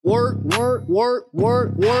Work.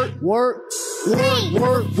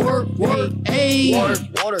 Hey. Water.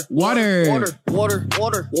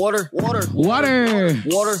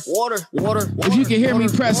 If you can hear me,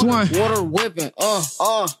 press 1. Water whipping,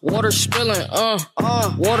 water spilling,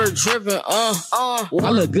 water dripping, I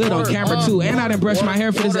look good on camera too, and I done brushed my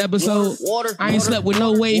hair for this episode. I ain't slept with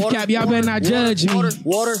no wave cap. Y'all better not judge me.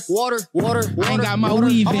 Water. I ain't got my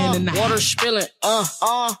weave in tonight. Water spilling,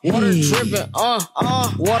 water dripping,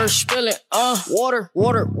 water spilling, water,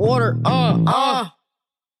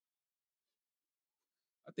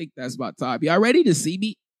 I think that's about time. Y'all ready to see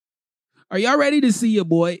me? Are y'all ready to see your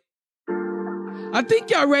boy? I think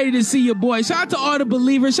y'all ready to see your boy. Shout out to all the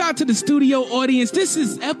believers. Shout out to the studio audience. This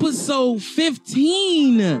is episode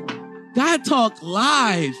 15. God Talk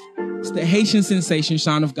Live. It's the Haitian sensation,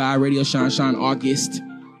 Sean of God, Radio Sean August.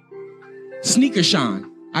 Sneaker Sean.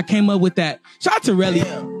 I came up with that. Shout out to Relly.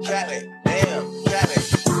 Damn, Cali.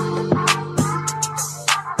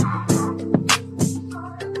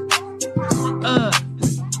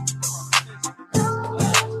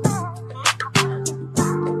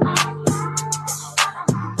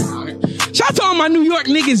 Shout out to all my New York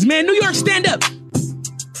niggas, man. New York, stand up.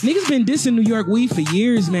 Niggas been dissing New York weed for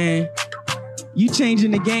years, man. You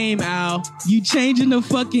changing the game, Al. You changing the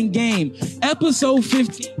fucking game. Episode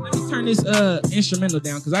 15. Let me turn this instrumental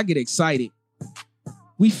down because I get excited.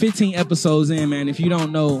 We 15 episodes in, man. If you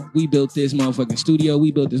don't know, we built this motherfucking studio.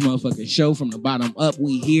 We built this motherfucking show from the bottom up.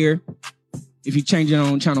 We here. If you change it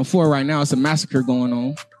on Channel 4 right now, it's a massacre going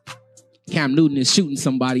on. Cam Newton is shooting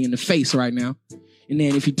somebody in the face right now. And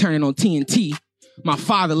then if you turn it on TNT, my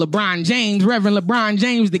father, LeBron James, Reverend LeBron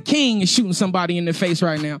James, the king, is shooting somebody in the face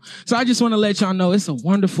right now. So I just want to let y'all know it's a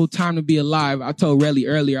wonderful time to be alive. I told Relly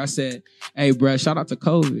earlier, I said, hey, bruh, shout out to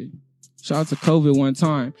COVID. Shout out to COVID one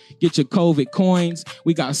time. Get your COVID coins.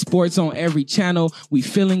 We got sports on every channel. We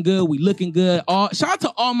feeling good. We looking good. Shout out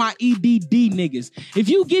to all my EDD niggas. If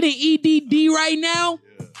you getting EDD right now,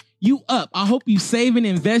 you up. I hope you saving,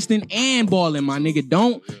 investing, and balling, my nigga.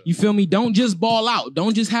 Don't, you feel me? Don't just ball out.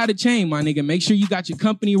 Don't just have the chain, my nigga. Make sure you got your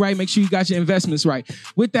company right. Make sure you got your investments right.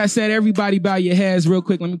 With that said, everybody bow your heads real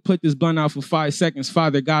quick. Let me put this blunt out for 5 seconds.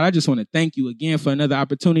 Father God, I just want to thank you again for another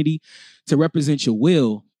opportunity to represent your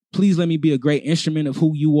will. Please let me be a great instrument of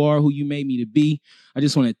who you are, who you made me to be. I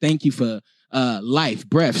just want to thank you for life,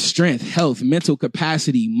 breath, strength, health, mental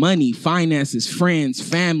capacity, money, finances, friends,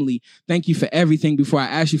 family. Thank you for everything before I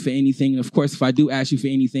ask you for anything. And of course, if I do ask you for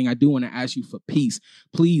anything, I do want to ask you for peace.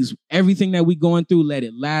 Please, everything that we going through, let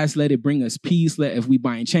it last. Let it bring us peace. If we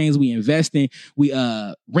buying chains, we investing, we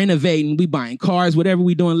renovating, we buying cars, whatever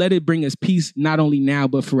we doing, let it bring us peace, not only now,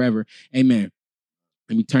 but forever. Amen.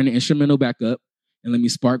 Let me turn the instrumental back up and let me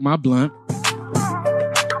spark my blunt.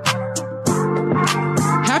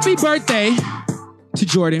 Happy birthday to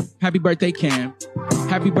Jordan. Happy birthday, Cam.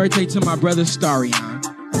 Happy birthday to my brother, Starion.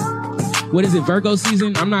 What is it, Virgo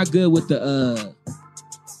season? I'm not good with the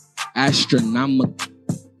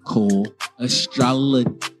astronomical astrology.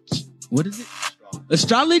 What is it?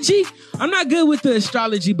 Astrology? I'm not good with the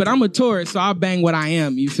astrology, but I'm a Taurus, so I'll bang what I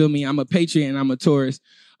am. You feel me? I'm a patriot and I'm a Taurus.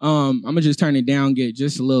 I'm gonna just turn it down, get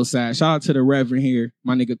just a little sad. Shout out to the Reverend here,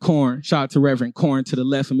 my nigga Corn. Shout out to Reverend Corn to the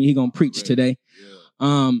left of me. He gonna preach today.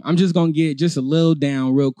 I'm just going to get just a little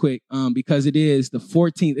down real quick because it is the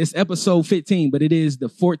 14th. It's episode 15, but it is the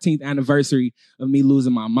 14th anniversary of me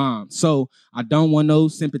losing my mom. So I don't want no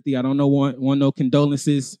sympathy. I don't want no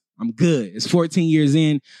condolences. I'm good. It's 14 years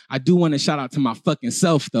in. I do want to shout out to my fucking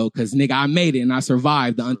self, though, because, nigga, I made it and I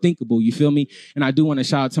survived the unthinkable. You feel me? And I do want to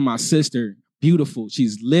shout out to my sister. Beautiful.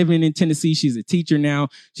 She's living in Tennessee. She's a teacher now.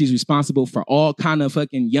 She's responsible for all kind of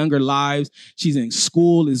fucking younger lives. She's in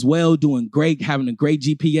school as well, doing great, having a great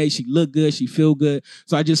GPA. She look good. She feel good.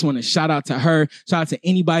 So I just want to shout out to her. Shout out to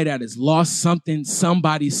anybody that has lost something,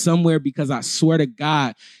 somebody, somewhere, because I swear to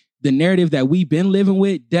God, the narrative that we've been living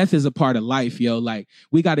with, death is a part of life, yo. Like,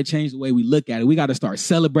 we got to change the way we look at it. We got to start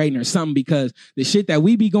celebrating or something, because the shit that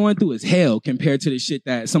we be going through is hell compared to the shit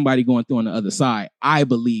that somebody going through on the other side. I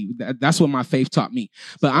believe that's what my faith taught me.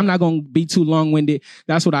 But I'm not going to be too long-winded.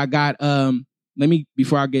 That's what I got.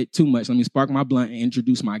 Before I get too much, let me spark my blunt and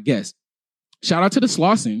introduce my guest. Shout out to the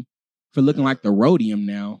Slauson for looking like the Rhodium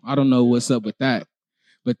now. I don't know what's up with that,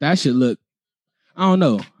 but that should look, I don't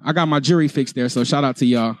know. I got my jury fixed there, so shout out to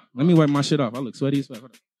y'all. Let me wipe my shit off. I look sweaty as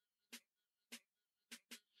fuck.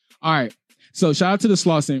 All right. So shout out to the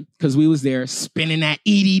Slauson, because we was there spending that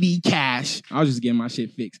EDD cash. I was just getting my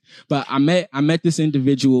shit fixed. But I met this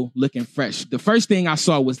individual looking fresh. The first thing I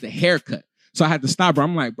saw was the haircut. So I had to stop her.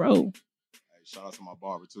 I'm like, bro. Shout out to my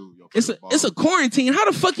barber, too. It's a quarantine.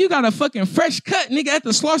 How the fuck you got a fucking fresh cut, nigga, at the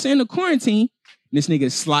Slauson in the quarantine? This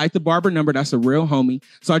nigga Slide the Barber number. That's a real homie.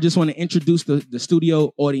 So I just want to introduce the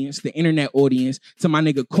studio audience, the internet audience, to my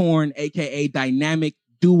nigga Corn, aka Dynamic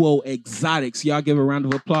Duo Exotics. Y'all give a round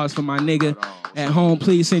of applause for my nigga. At home,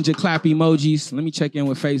 please send your clap emojis. Let me check in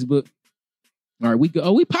with Facebook. All right, we go.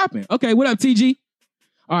 Oh, we popping. Okay, what up, TG?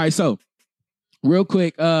 All right, so real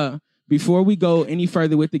quick, before we go any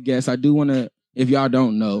further with the guests, I do want to, if y'all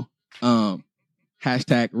don't know,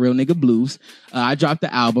 hashtag Real Nigga Blues. I dropped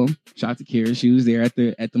the album. Shout out to Kira. She was there at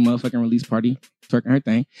the motherfucking release party, twerking her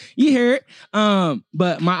thing. You hear it.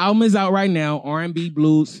 But my album is out right now. R&B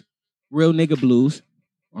Blues, Real Nigga Blues.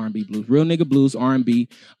 R&B Blues, Real Nigga Blues, R&B.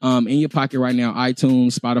 In your pocket right now,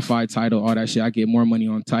 iTunes, Spotify, Tidal, all that shit. I get more money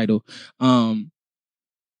on Tidal.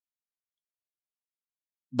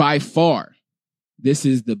 By far, this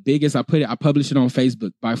is the biggest. I published it on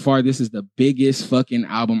Facebook. By far, this is the biggest fucking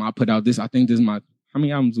album I put out. I think this is my, how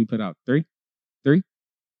many albums we put out? Three?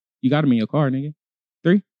 You got them in your car, nigga.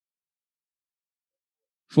 3?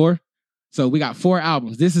 4? So we got 4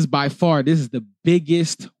 albums. This is the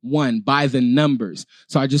biggest one by the numbers.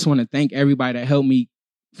 So I just want to thank everybody that helped me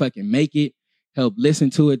fucking make it, help listen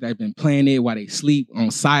to it, that've been playing it while they sleep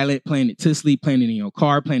on silent, playing it to sleep, playing it in your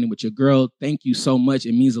car, playing it with your girl. Thank you so much.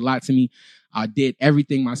 It means a lot to me. I did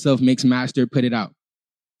everything myself, mix, master, put it out.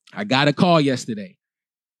 I got a call yesterday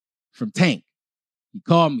from Tank. He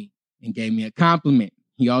called me and gave me a compliment.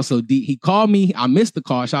 He also he called me. I missed the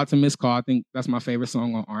call. Shout out to Miss Call. I think that's my favorite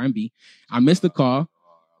song on R&B. I missed the call.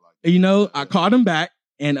 You know, I called him back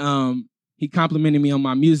and he complimented me on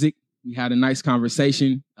my music. We had a nice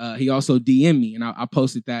conversation. He also DM'd me and I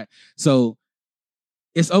posted that. So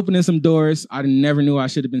it's opening some doors. I never knew I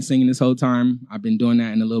should have been singing this whole time. I've been doing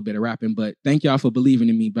that and a little bit of rapping, but thank y'all for believing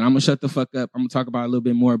in me. But I'm going to shut the fuck up. I'm going to talk about it a little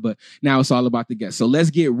bit more, but now it's all about the guests. So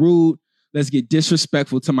let's get rude. Let's get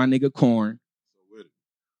disrespectful to my nigga Corn.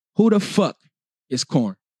 Who the fuck is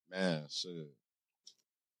Corn? Man, shit. You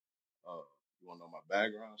want to know my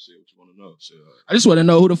background? Shit, what you want to know? Shit. I just want to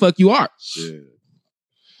know who the fuck you are. Shit.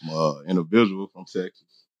 I'm an individual from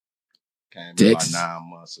Texas. Came here about 9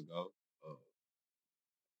 months ago.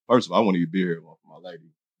 First of all, I want to be here for my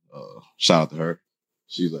lady. Shout out to her.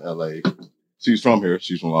 She's in LA. She's from here.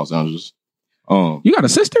 She's from Los Angeles. You got a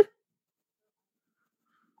sister?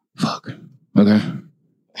 Fuck. Okay.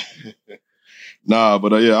 Nah,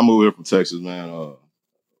 but yeah, I moved here from Texas, man.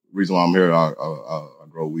 Reason why I'm here, I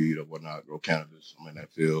grow weed or whatnot, grow cannabis. I'm in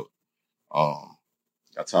that field.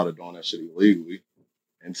 Got tired of doing that shit illegally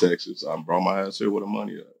in Texas. I brought my ass here with the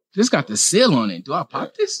money up. This got the seal on it. Do I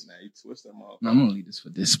pop this? Nah, you twist that motherfucker. No, I'm gonna leave this for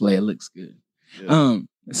display. It looks good. Yeah.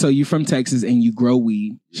 So you from Texas and you grow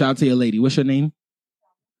weed. Yeah. Shout out to your lady. What's your name?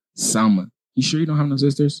 Salma. You sure you don't have no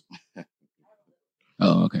sisters?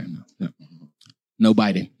 Oh, okay. No. No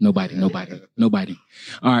biting.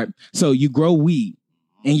 All right. So you grow weed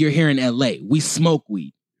and you're here in LA. We smoke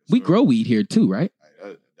weed. We grow weed here too, right?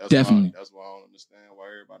 Definitely. That's why I don't understand why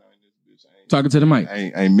everybody in this bitch ain't talking to the mic.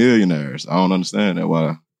 Ain't millionaires. I don't understand that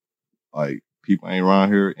why like people ain't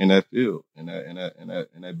around here in that field, in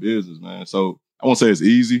that business, man. So I won't say it's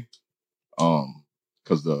easy.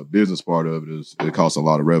 Because the business part of it costs a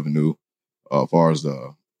lot of revenue. As far as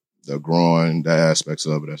the growing, the aspects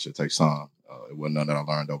of it, that shit takes time. It wasn't nothing that I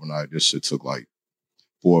learned overnight. This shit took like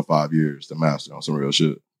 4 or 5 years to master on some real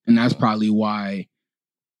shit. And that's probably why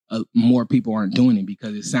more people aren't doing it,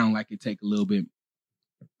 because it sounds like it take a little bit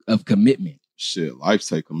of commitment. Shit, life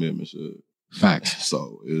take commitment. Shit. Facts.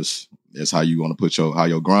 So it's how you want to put how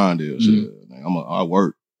your grind is. Mm-hmm. Shit. Like, I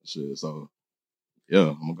work. Shit. So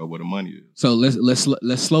yeah, I'm gonna go where the money is. So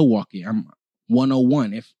let's slow walk it. I'm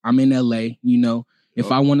 101. If I'm in LA, if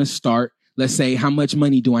I want to start. Let's say, how much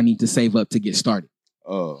money do I need to save up to get started?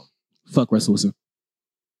 Fuck Russell Wilson.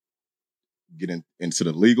 Getting into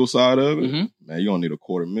the legal side of it, man, you don't need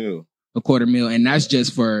 $250,000. $250,000, and that's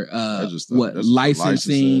just for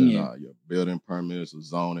licensing and your building permits,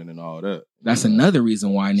 zoning, and all that. That's another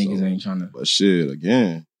reason why niggas ain't trying to. But shit,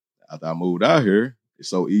 again, after I moved out here, it's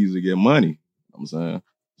so easy to get money. You know what I'm saying,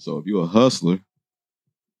 so if you're a hustler,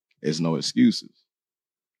 it's no excuses.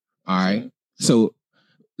 All right, so.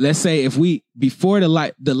 Let's say if before the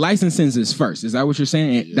licensing is first. Is that what you're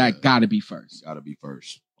saying? Yeah. That gotta be first. Gotta be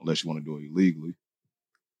first. Unless you want to do it illegally.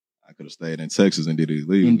 I could have stayed in Texas and did it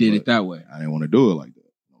illegally. And did it that way. I didn't want to do it like that.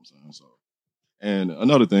 You know what I'm saying? So, and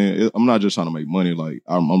another thing, I'm not just trying to make money. Like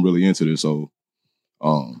I'm really into this. So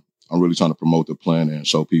I'm really trying to promote the plant and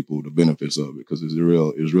show people the benefits of it, because it's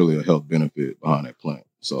really a health benefit behind that plant.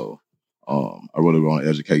 So I really want to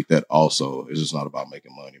educate that also. It's just not about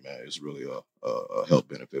making money, man. It's really a health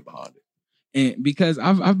benefit behind it. And because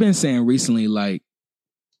I've been saying recently, like,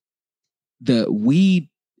 the weed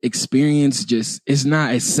experience just it's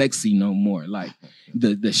not as sexy no more. Like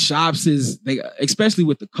the shops especially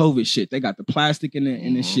with the COVID shit, they got the plastic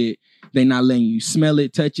in the shit. They not letting you smell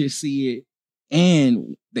it, touch it, see it,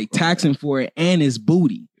 and they taxing for it, and it's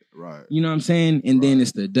booty. Right. You know what I'm saying? And then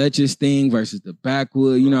it's the Duchess thing versus the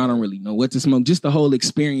backwood. You know, I don't really know what to smoke. Just the whole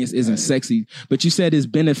experience isn't sexy. But you said it's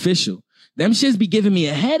beneficial. Them shits be giving me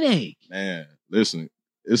a headache. Man, listen,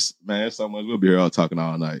 it's so much. We'll be here all talking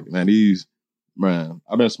all night. Man,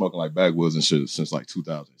 I've been smoking like backwoods and shit since like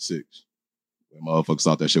 2006. When motherfuckers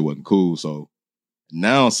thought that shit wasn't cool. So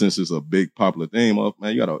now, since it's a big popular thing,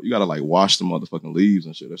 man, you gotta like wash the motherfucking leaves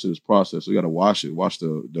and shit. That shit is processed. So you gotta wash it, wash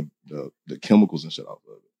the chemicals and shit off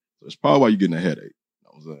of it. So it's probably why you're getting a headache. You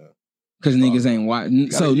know what I'm saying? Because niggas ain't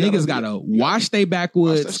watching. So niggas gotta wash they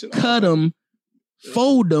backwoods, cut them,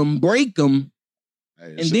 fold them, break them,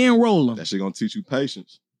 and then roll them. That shit gonna teach you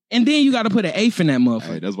patience. And then you got to put an eighth in that motherfucker.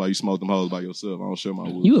 Hey, that's why you smoke them hoes by yourself. I don't share my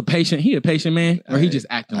wood. You a patient? He a patient man, or he just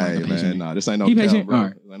acting like a patient man? Nah, this ain't no cap, patient? bro. All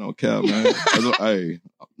right. This ain't no cap, man.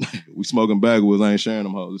 We smoking backwoods. I ain't sharing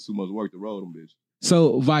them hoes. It's too much work to roll them, bitch.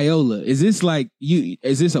 So Viola, is this like you?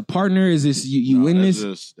 Is this a partner? Is this you in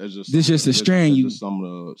this? This just a strand. You some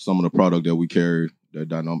of the product that we carry, that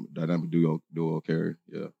dynamic duo carry.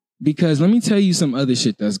 Yeah. Because let me tell you some other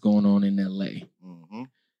shit that's going on in LA. Mm-hmm.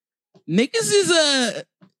 Niggas is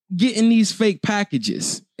getting these fake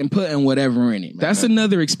packages and putting whatever in it. That's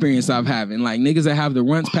another experience I've having. Like niggas that have the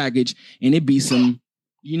Runts package and it be some,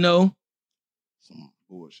 some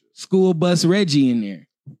bullshit. School bus Reggie in there.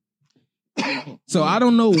 So I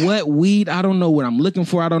don't know what weed. I don't know what I'm looking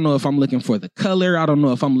for. I don't know if I'm looking for the color. I don't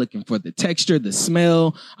know if I'm looking for the texture, the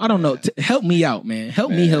smell. I don't know. Help me out, man.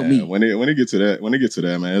 Help me. When it get to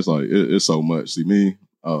that, man, it's like it's so much. See me,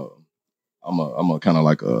 I'm a kind of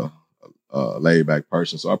like a laid back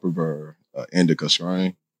person, so I prefer indica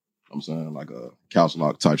strain. I'm saying like a couch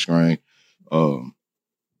lock type strain. I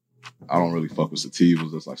don't really fuck with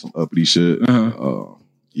sativas. That's like some uppity shit.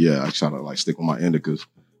 Yeah, I try to like stick with my indicas.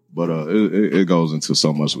 But it goes into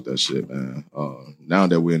so much with that shit, man. Now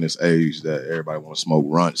that we're in this age that everybody want to smoke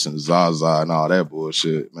Runts and Zaza and all that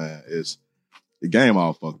bullshit, man, it's the game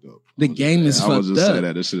all fucked up. The game is fucked up. I was just saying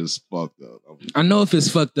that this shit is fucked up. I know if it's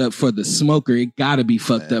fucked up for the smoker, it gotta be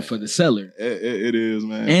fucked up for the seller. It is,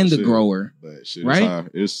 man. And the grower. But shit, right?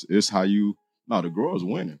 It's how you. No, the grower's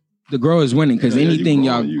winning. The grower's winning because anything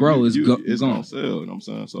y'all grow is gone. It's gonna sell. You know what I'm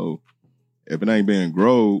saying? So if it ain't being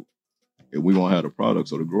grown, if we won't have the product,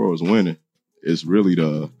 so the grower's winning. It's really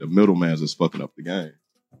the middleman's that's fucking up the game.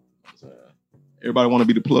 Everybody want to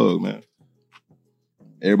be the plug, man.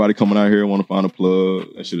 Everybody coming out here want to find a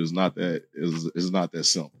plug. That shit is not that. It's not that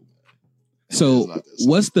simple. Man. So,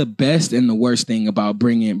 what's the best and the worst thing about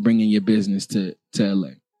bringing your business to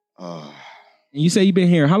LA? And you say you've been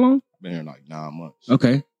here how long? Been here like 9 months.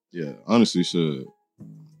 Okay. Yeah, honestly,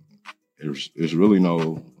 it's really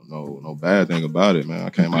no bad thing about it, man. I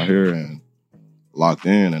came out here and locked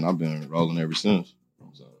in, and I've been rolling ever since.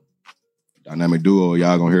 So, dynamic duo,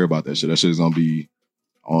 y'all gonna hear about that shit. That shit's gonna be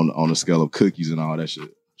on the scale of cookies and all that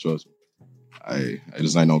shit. Trust me. Hey,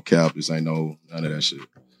 this ain't no cap. This ain't none of that shit.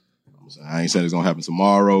 I ain't saying it's gonna happen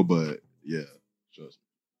tomorrow, but yeah, trust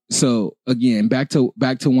me. So again, back to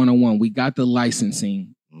 101. We got the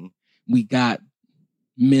licensing. Mm-hmm. We got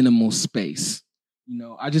minimal space.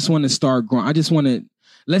 I just want to start growing.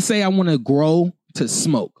 Let's say I want to grow to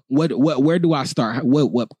smoke. Where do I start?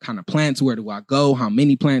 What kind of plants? Where do I go? How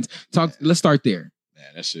many plants? Let's start there. Man,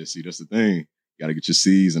 that shit. See, that's the thing. You got to get your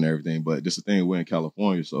seeds and everything. But this is the thing. We're in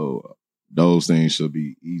California, so those things should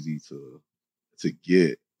be easy to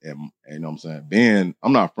get. And you know what I'm saying? Ben,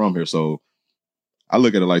 I'm not from here, so I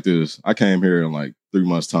look at it like this. I came here in like 3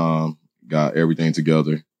 months' time, got everything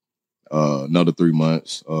together. Another 3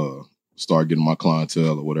 months, start getting my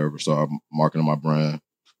clientele or whatever, start marketing my brand.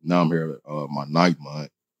 Now I'm here my 9th month,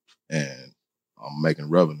 and I'm making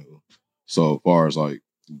revenue. So as far as like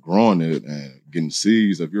growing it and getting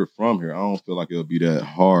seeds, if you're from here, I don't feel like it'll be that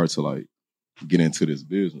hard to like get into this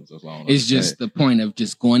business. That's all. It's just the point of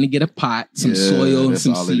just going to get a pot, some soil, and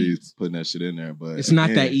some seeds. Putting that shit in there, but it's not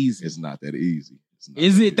that easy. It's not that easy.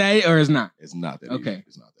 Is it that, or it's not? It's not that easy. Okay.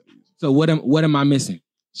 It's not that easy. So what am I missing?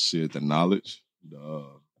 Shit, the knowledge, the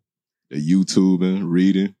YouTubing,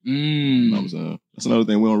 reading. You know what I'm saying? That's another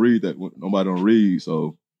thing. We don't read that. Nobody don't read,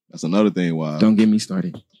 so that's another thing why. Don't get me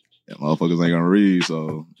started. Yeah, motherfuckers ain't gonna read,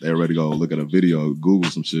 so they're ready to go look at a video,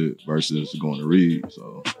 Google some shit versus going to read.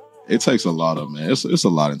 So it takes a lot of, man. It's a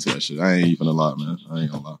lot into that shit. I ain't even a lot, man. I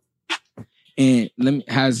ain't gonna lie. And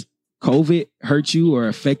has COVID hurt you or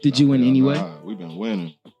affected you in any way? We've been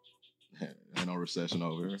winning. Ain't no recession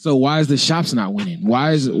over here. So why is the shops not winning?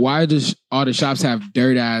 Why does all the shops have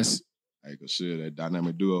dirt ass? Hey, cause shit, that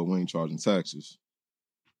dynamic duo, we ain't charging taxes.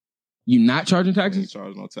 You not charging We ain't taxes?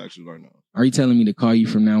 charging no taxes right now. Are you telling me to call you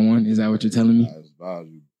from now on? Is that what you're telling me? I advise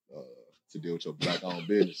you to deal with your black-owned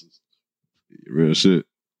businesses. Real shit.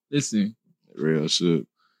 Listen. Real shit.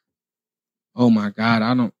 Oh my God,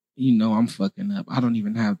 I'm fucking up. I don't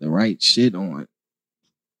even have the right shit on.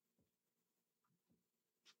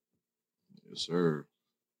 Yes, sir.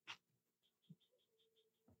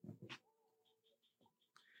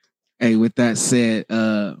 Hey, with that said,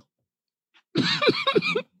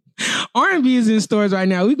 R&B is in stores right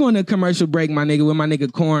now. We going to commercial break, my nigga, with my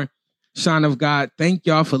nigga Corn, Sean of God. Thank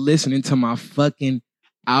y'all for listening to my fucking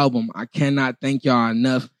album. I cannot thank y'all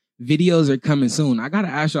enough. Videos are coming soon. I got to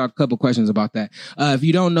ask y'all a couple questions about that. If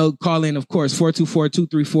you don't know, call in, of course,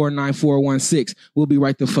 424-234-9416. We'll be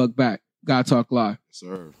right the fuck back. God Talk Live. Yes,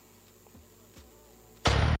 sir.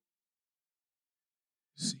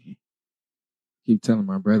 See. Keep telling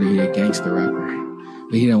my brother he a gangster rapper,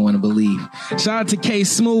 but he don't want to believe. Shout out to K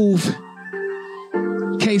Smooth.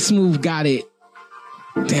 K Smooth got it.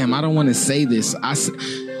 Damn, I don't want to say this.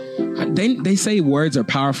 They say words are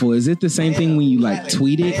powerful. Is it the same thing when you like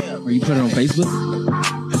tweet it or you put it on Facebook?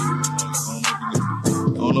 I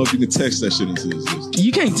don't know if you can text that shit into existence.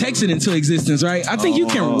 You can't text it into existence, right? I think you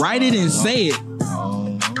can write it and say it.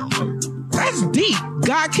 That's deep.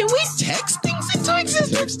 God, can we text things into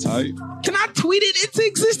existence? Text type. Can I tweet it into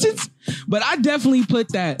existence? But I definitely put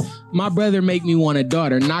that. My brother make me want a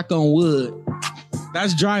daughter. Knock on wood.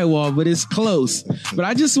 That's drywall, but it's close. But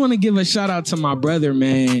I just want to give a shout out to my brother,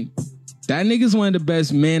 man. That nigga's one of the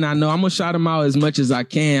best men I know. I'm going to shout him out as much as I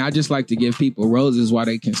can. I just like to give people roses while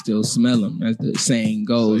they can still smell them, as the saying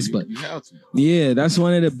goes. So but you have to. Yeah, that's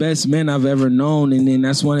one of the best men I've ever known. And then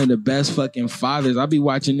that's one of the best fucking fathers. I'll be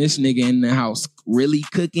watching this nigga in the house really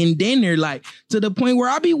cooking dinner, like to the point where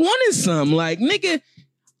I be wanting some. Like, nigga,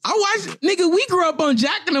 we grew up on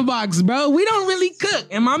Jack in the Box, bro. We don't really cook.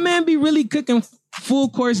 And my man be really cooking full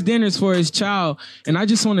course dinners for his child. And I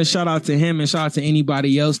just want to shout out to him and shout out to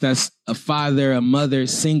anybody else that's a father, a mother,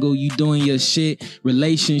 single, you doing your shit,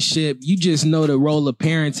 relationship. You just know the role of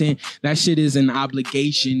parenting. That shit is an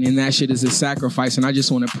obligation and that shit is a sacrifice. And I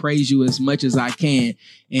just want to praise you as much as I can.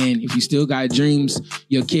 And if you still got dreams,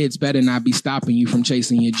 your kids better not be stopping you from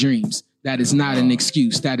chasing your dreams. That is not an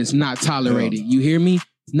excuse. That is not tolerated. You hear me?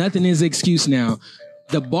 Nothing is excuse now.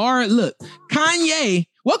 The bar, look, Kanye,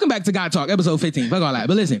 welcome back to God Talk, episode 15. Fuck all that.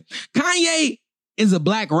 But listen, Kanye is a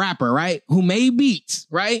black rapper, right? Who made beats,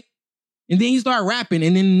 right? And then he start rapping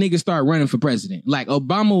and then the niggas start running for president. Like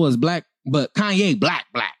Obama was black, but Kanye black.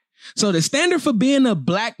 So the standard for being a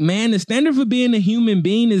black man, the standard for being a human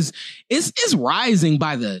being is rising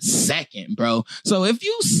by the second, bro. So if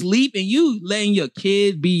you sleep and you letting your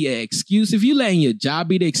kid be an excuse, if you letting your job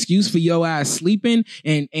be the excuse for your ass sleeping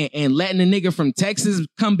and letting a nigga from Texas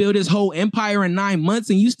come build his whole empire in 9 months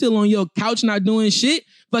and you still on your couch not doing shit,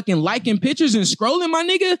 fucking liking pictures and scrolling, my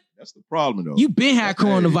nigga. That's the problem, though. You been had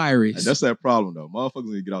coronavirus. Hey, that's that problem, though.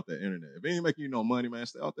 Motherfuckers need to get off that internet. If it ain't making you no money, man,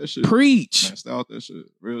 stay out that shit. Preach. Man, stay out that shit.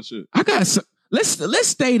 Real shit. Let's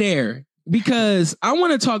stay there because I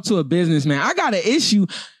want to talk to a businessman. I got an issue.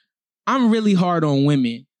 I'm really hard on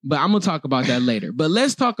women, but I'm going to talk about that later. But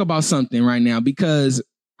let's talk about something right now because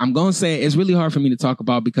I'm going to say it's really hard for me to talk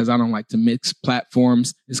about because I don't like to mix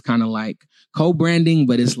platforms. It's kind of like co-branding,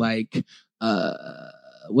 but it's like,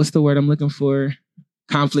 what's the word I'm looking for?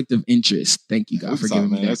 Conflict of interest. Thank you, God, for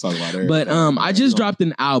giving me that. But I just dropped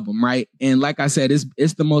an album, right? And like I said,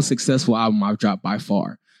 it's the most successful album I've dropped by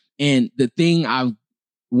far. And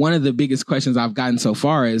one of the biggest questions I've gotten so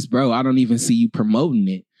far is, bro, I don't even see you promoting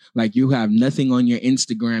it. Like you have nothing on your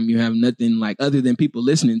Instagram. You have nothing like other than people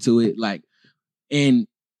listening to it. Like, and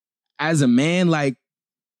as a man, like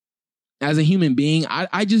as a human being,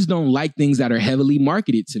 I just don't like things that are heavily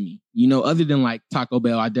marketed to me. You know, other than like Taco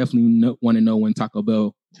Bell, I definitely want to know when Taco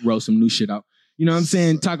Bell rolls some new shit out. You know what I'm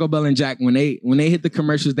saying? Taco Bell and Jack, when they hit the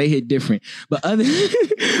commercials, they hit different. But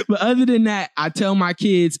other than that, I tell my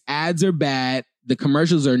kids ads are bad. The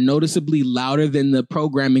commercials are noticeably louder than the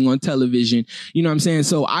programming on television. You know what I'm saying?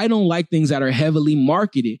 So I don't like things that are heavily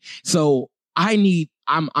marketed. So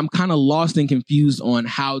I'm kind of lost and confused on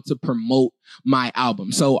how to promote my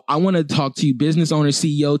album. So I want to talk to you, business owner,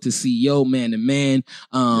 CEO to CEO, man to man,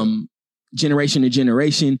 generation to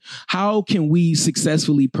generation. How can we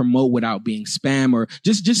successfully promote without being spam or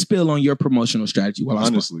just spill on your promotional strategy?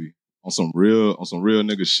 Honestly, on some real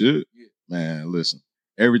nigga shit, man, listen,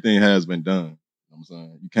 everything has been done. You know what I'm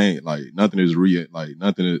saying? You can't, like, nothing is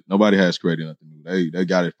nobody has created nothing new. They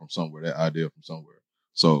got it from somewhere, that idea from somewhere.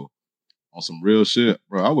 So on some real shit,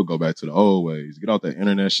 bro, I would go back to the old ways. Get out that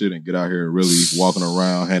internet shit and get out here really walking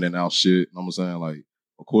around, handing out shit. You know what I'm saying? Like,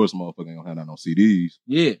 of course, motherfucker ain't gonna hand out no CDs.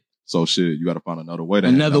 Yeah. So shit, you gotta find another way to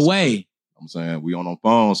Another way. I'm saying we on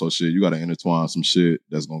phone, so shit, you gotta intertwine some shit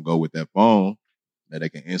that's gonna go with that phone that they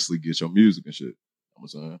can instantly get your music and shit. You know what I'm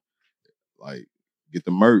saying? Like, get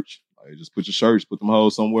the merch. Like, just put your shirts, put them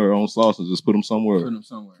hoes somewhere on sauces, just put them somewhere.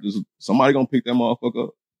 Just, somebody gonna pick that motherfucker up. You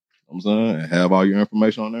know what I'm saying? And have all your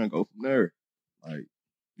information on there and go from there. Like,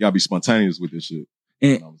 you gotta be spontaneous with this shit.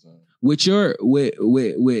 And you know what I'm saying? With your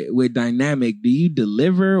with Dynamic, do you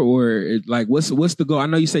deliver or like what's the goal? I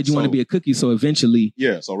know you said you want to be a cookie, so eventually.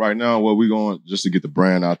 Yeah. So right now, what we going just to get the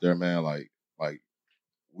brand out there, man. Like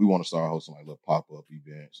we want to start hosting like little pop up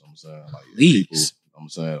events. You know what I'm saying, like people. You know what I'm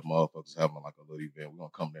saying, motherfuckers having like a little event. We're gonna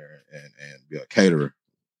come there and be a caterer.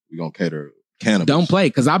 We're gonna cater cannabis. Don't play,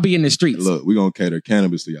 because I'll be in the streets. And look, we're gonna cater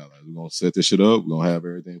cannabis to y'all. Like, we're gonna set this shit up. We're gonna have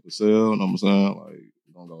everything for sale. You know what I'm saying? Like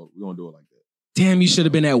we're gonna do it like that. Damn, you should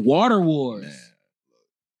have been at Water Wars.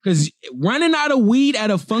 Because running out of weed at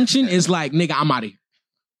a function is like, nigga, I'm out of here.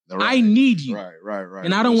 Right. I need you. Right.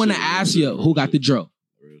 And I don't want to ask you who got the drill.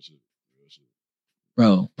 Real shit.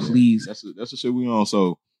 Bro, please. That's the shit we on.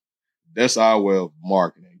 So that's our way of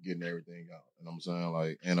marketing, getting everything out. You know what I'm saying?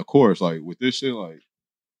 Like, and of course, like with this shit, like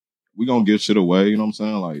we gonna give shit away. You know what I'm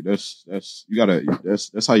saying? Like that's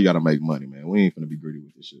how you gotta make money, man. We ain't finna be greedy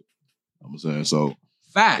with this shit. You know what I'm saying? So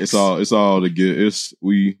facts. It's all to get.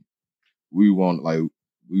 We want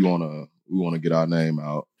to get our name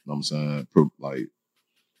out. You know what I'm saying? Like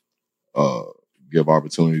give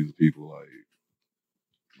opportunities to people,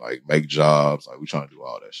 like make jobs. Like we trying to do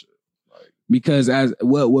all that shit. Like, because as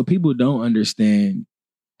what people don't understand,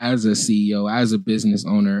 as a CEO, as a business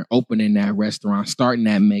owner, opening that restaurant, starting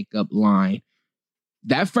that makeup line,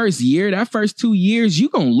 that first year, that first 2 years, you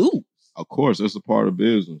gonna lose. Of course, that's a part of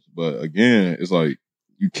business. But again, it's like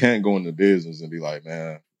you can't go into business and be like,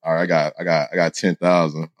 man, all right, I got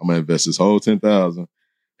 10,000. I'm gonna invest this whole 10,000,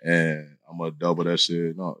 and I'm gonna double that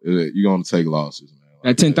shit. No, you're gonna take losses, man.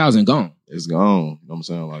 Like, that 10,000 gone. It's gone. You know what I'm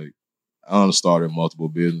saying? Like, I done started multiple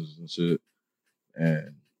businesses and shit,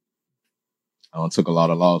 and I done took a lot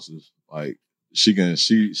of losses. Like, she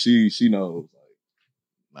knows.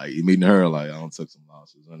 Like meeting her, like I done took some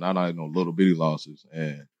losses, and not no little bitty losses,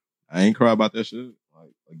 and I ain't cry about that shit.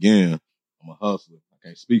 Like, again, I'm a hustler. I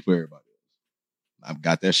can't speak for everybody else. I've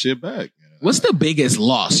got that shit back. You know? What's the biggest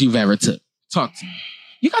loss you've ever took? Talk to me.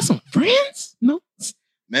 You got some friends? No.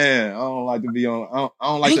 Man, I don't like to be on. I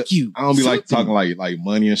don't like. Thank you. I don't be like talking like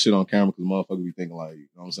money and shit on camera, because motherfuckers be thinking like, you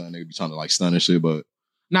know what I'm saying, they be trying to like stun and shit. But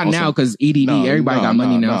not now, because EDD, everybody got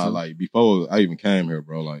money now. So. Like before I even came here,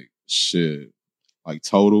 bro. Like shit, like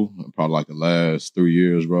total, probably like the last 3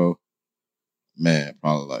 years, bro. Man,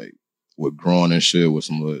 probably like with growing and shit with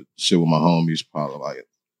some shit with my homies, probably like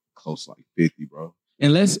close to like 50, bro.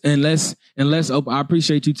 And let's open. I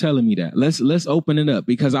appreciate you telling me that. Let's open it up,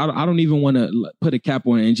 because I don't even want to put a cap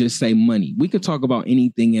on it and just say money. We could talk about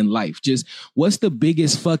anything in life. Just what's the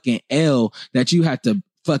biggest fucking L that you had to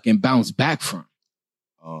fucking bounce back from?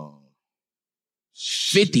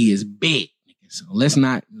 50 is big. So let's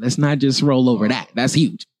not just roll over that. That's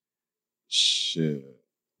huge. Shit.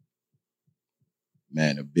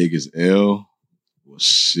 Man, the biggest L was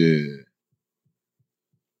shit.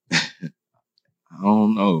 I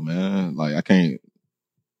don't know, man. Like, I can't.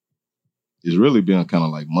 It's really been kind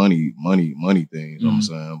of like money things. You know what I'm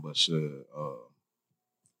saying? But shit,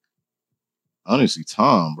 honestly,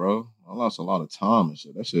 time, bro. I lost a lot of time and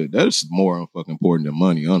shit. That's more fucking important than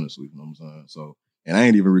money, honestly. You know what I'm saying? So, and I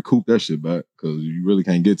ain't even recouped that shit back, because you really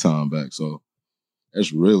can't get time back. So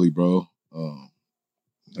that's really, bro.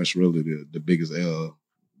 That's really the biggest L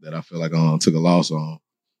that I feel like I took a loss on.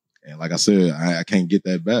 And like I said, I can't get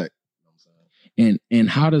that back. And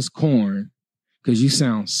how does Corn, because you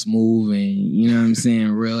sound smooth and, you know what I'm saying,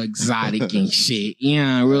 real exotic and shit,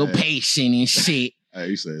 real patient and shit. Hey,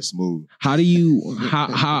 you said smooth. How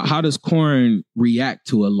does Corn react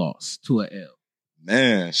to a loss, to a L?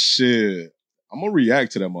 Man, shit. I'm gonna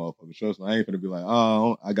react to that motherfucker. Trust me. I ain't gonna be like,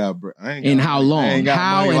 oh, I ain't got. And how long?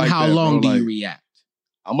 How long do you react?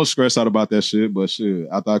 I'm gonna stress out about that shit, but shit,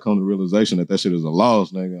 after I come to the realization that shit is a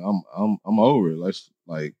loss, nigga, I'm over it.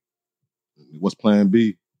 Like, what's plan B?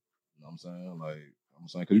 You know what I'm saying? Like,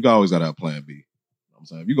 because you always gotta have plan B. You know what I'm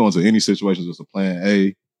saying? If you go into any situation just a plan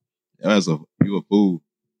A, you a fool.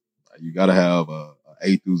 Like, you gotta have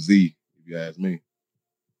A through Z, if you ask me.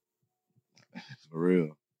 For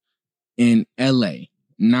real. In LA,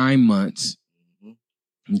 9 months,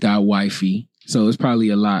 got wifey, so it's probably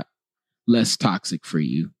a lot less toxic for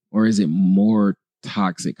you, or is it more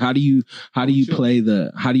toxic? How do you play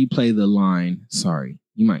the line? Sorry,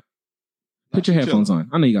 you might put your headphones on.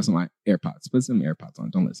 I know you got some AirPods. Put some AirPods on.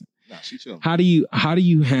 Don't listen. Nah, she chill. How do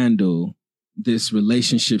you handle this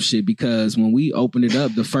relationship shit? Because when we opened it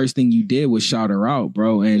up, the first thing you did was shout her out,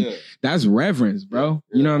 bro, and that's reverence, bro.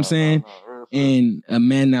 You know what I'm saying? And a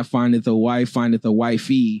man that findeth a wife, findeth a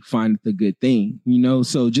wifey, findeth a good thing, you know?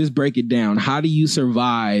 So just break it down. How do you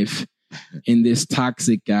survive in this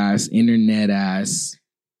toxic ass, internet ass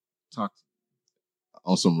toxic?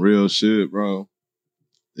 On some real shit, bro.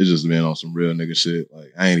 It's just been on some real nigga shit.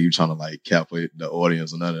 Like, I ain't even trying to like captivate the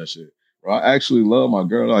audience or none of that shit. Bro, I actually love my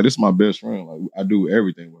girl. Like, this is my best friend. Like, I do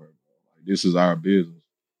everything with her. Like, this is our business.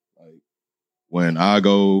 Like, when I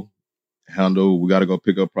go handle, we got to go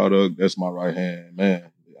pick up product, that's my right hand man.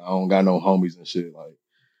 I don't got no homies and shit. Like,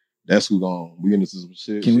 that's who we get into some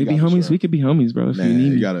shit. Can we be homies? We could be homies, bro. If you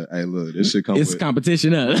need me. Hey, look, this shit comes it's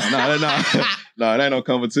competition up. Nah, it ain't no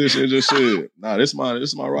competition. It's just shit. Nah, this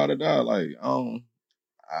is my ride or die. Like,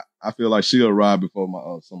 I feel like she'll ride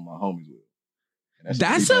before some of my homies will.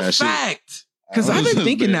 That's a fact. Because I've been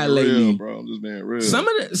thinking that lately, real, bro. I'm just being real. Some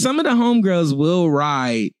of the homegirls will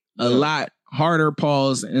ride a lot harder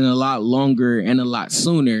pause and a lot longer and a lot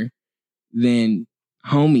sooner than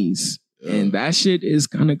homies. Yeah. And that shit is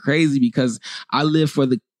kind of crazy because I live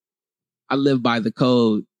by the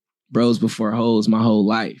code, bros before hoes my whole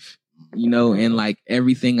life, you know, and like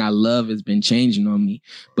everything I love has been changing on me.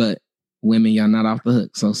 But women, y'all not off the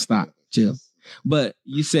hook. So stop, chill. But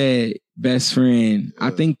you said best friend. Yeah.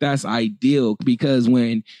 I think that's ideal because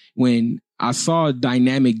when I saw a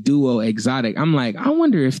dynamic duo Exotic, I'm like, I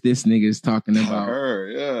wonder if this nigga is talking about her.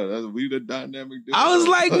 Yeah, we the dynamic duo. I was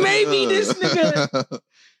like, maybe this nigga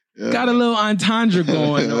got a little entendre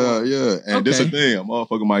going on. Yeah. And this is the thing. A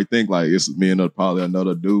motherfucker might think like it's me and probably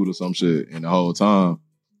another dude or some shit. And the whole time,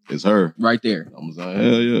 it's her. Right there. I'm like,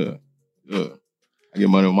 hell yeah. Yeah. I get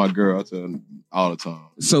money with my girl, I tell her all the time.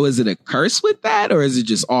 So is it a curse with that, or is it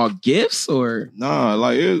just all gifts, or nah?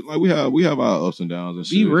 Like we have our ups and downs and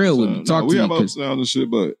shit. Be real with me. Talk to me. We have ups and downs and shit,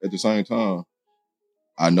 but at the same time,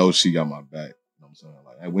 I know she got my back. You know what I'm saying?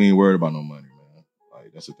 Like, hey, we ain't worried about no money, man.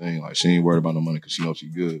 Like, that's the thing. Like, she ain't worried about no money because she knows she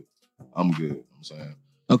good. I'm good. You know what I'm saying?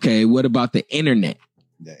 Okay, what about the internet?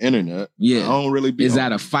 The internet? Yeah. I don't really be Is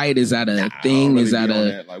that a fight? Is that a thing? Is that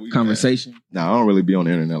a conversation? Nah, I don't really be on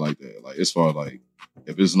the internet like that. Like, as far as like,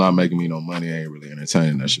 if it's not making me no money, I ain't really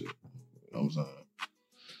entertaining that shit. You know what I'm saying?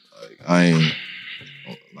 Like, I ain't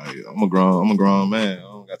like I'm a grown man. I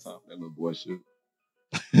don't got time for that little boy shit.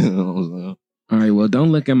 You know what I'm saying? All right, well,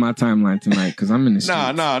 don't look at my timeline tonight because I'm in the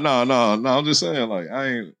streets. No. I'm just saying, like,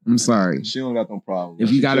 I'm sorry. She don't got no problem.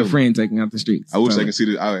 If you got a friend taking out the streets, I wish I could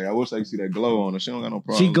see I wish I could see that glow on her. She don't got no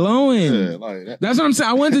problem. She glowing. Yeah, like that. That's what I'm saying.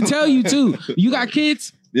 I wanted to tell you too. You got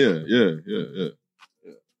kids? Yeah.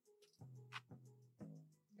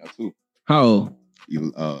 Got two. How old?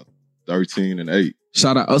 13 and 8.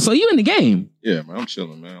 Shout out. Oh, so you in the game? Yeah, man. I'm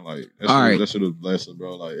chilling, man. Like, that shit was a blessing,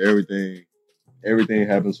 bro. Like, everything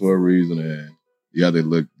happens for a reason, and you got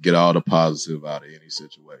to get all the positive out of any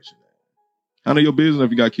situation. Handle your business if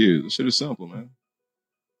you got kids. That shit is simple, man.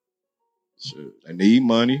 Shit. They need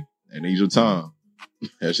money. They need your time.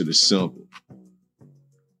 That shit is simple.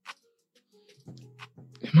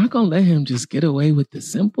 Am I gonna let him just get away with the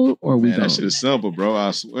simple, or we gonna? That shit is simple, bro.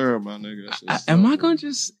 I swear, my nigga. Am I gonna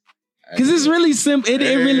just? Because it's really simple. It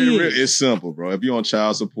really is. It's simple, bro. If you on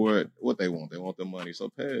child support, what they want the money, so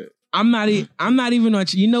pay it. I'm not even on.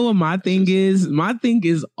 You know what my thing is? My thing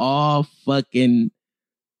is all fucking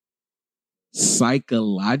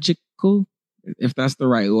psychological, if that's the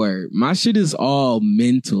right word. My shit is all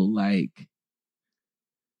mental. Like,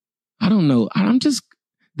 I don't know. I'm just.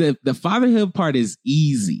 The fatherhood part is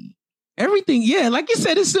easy. Everything, yeah, like you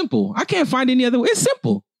said, it's simple. I can't find any other way. It's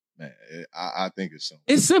simple. Man, I think it's simple.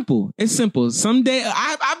 It's simple. It's simple. Some day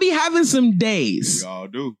I be having some days. We all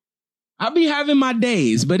do. I be having my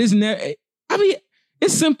days, but it's never.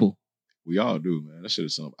 It's simple. We all do, man. That shit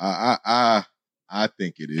is simple. I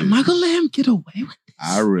think it is. Am I gonna let him get away with this?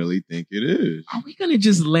 I really think it is. Are we gonna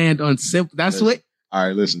just land on simple? What. All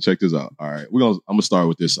right, listen. Check this out. All right, I'm gonna start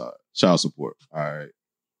with this side. Child support. All right.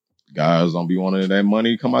 Guys don't be wanting that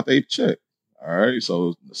money come out their check. All right.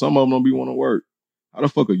 So some of them don't be wanting to work. How the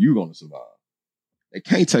fuck are you going to survive? They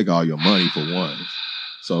can't take all your money for one.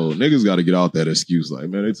 So niggas got to get out that excuse. Like,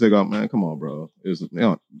 man, they take out, man, come on, bro.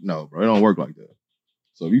 No, bro. It don't work like that.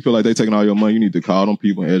 So if you feel like they taking all your money, you need to call them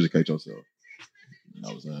people and educate yourself. You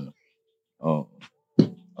know what I'm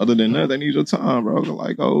saying? Other than that, they need your time, bro.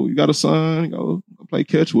 Like, oh, you got a son, go play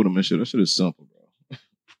catch with them and shit. That shit is simple, bro.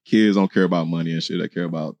 Kids don't care about money and shit. They care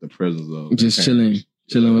about the presence of just chilling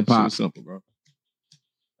with pop. Simple, bro.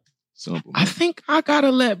 Simple. I think I gotta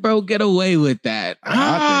let bro get away with that.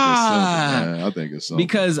 I think it's simple, man. I think it's simple.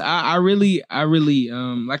 Because I really,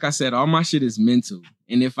 like I said, all my shit is mental.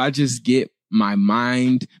 And if I just get my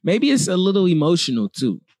mind, maybe it's a little emotional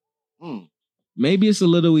too. Maybe it's a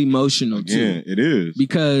little emotional too. It is.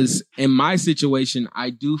 Because in my situation, I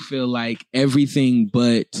do feel like everything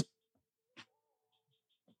but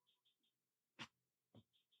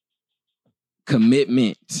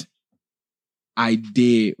commitment I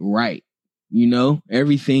did right. You know,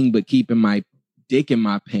 everything but keeping my dick in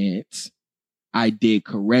my pants, I did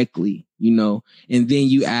correctly, you know. And then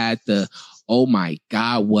you add the, oh my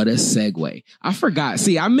God, what a segue. I forgot.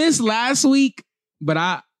 See, I missed last week, but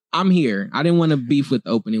I'm here. I didn't want to beef with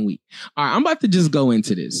opening week. All right, I'm about to just go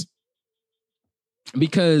into this.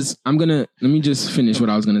 Because let me just finish what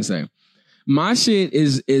I was gonna say. My shit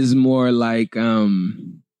is more like fuck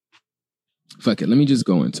it, let me just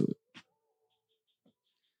go into it.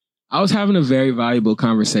 I was having a very valuable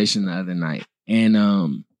conversation the other night, and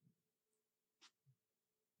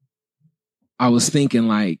I was thinking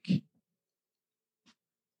like,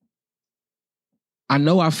 I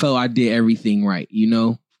know I felt I did everything right, you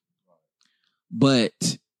know? But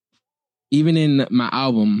even in my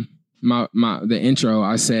album, the intro,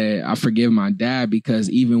 I said, I forgive my dad because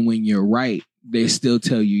even when you're right, they still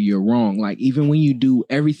tell you you're wrong. Like, even when you do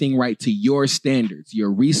everything right to your standards,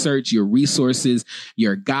 your research, your resources,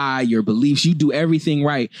 your guide, your beliefs, you do everything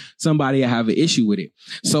right, somebody will have an issue with it.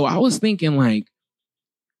 So I was thinking like,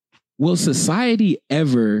 will society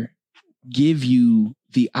ever give you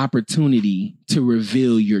the opportunity to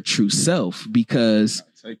reveal your true self? Because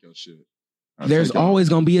take your shit. There's always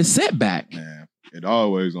going to be a setback. Man, it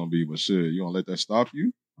always going to be, but shit, you going to let that stop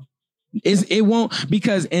you? It won't,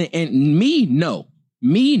 because, and me, no.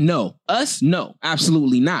 Me, no. Us, no.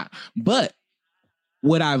 Absolutely not. But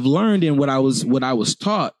what I've learned and what I was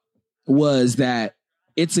taught was that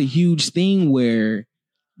it's a huge thing where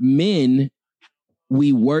men,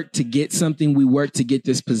 we work to get something, we work to get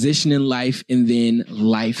this position in life, and then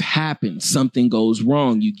life happens. Something goes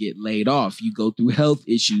wrong. You get laid off. You go through health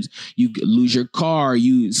issues. You lose your car.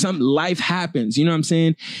 Life happens. You know what I'm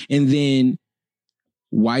saying? And then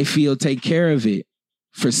wifey will take care of it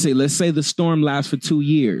let's say the storm lasts for 2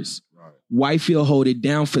 years. Right. Wifey will hold it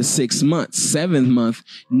down for 6 months. 7th month,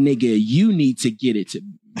 nigga, you need to get it to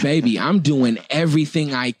baby. I'm doing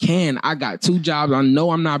everything I can. I got 2 jobs. I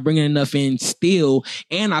know I'm not bringing enough in still,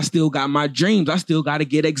 and I still got my dreams. I still got to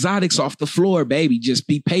get exotics off the floor, baby. Just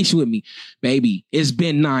be patient with me, baby. It's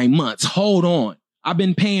been 9 months. Hold on. I've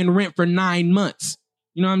been paying rent for 9 months.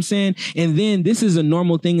 You know what I'm saying? And then this is a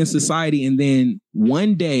normal thing in society. And then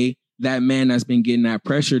one day, that man that's been getting that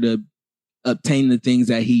pressure to obtain the things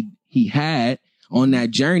that he had on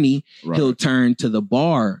that journey, right, he'll turn to the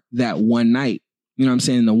bar that one night. You know what I'm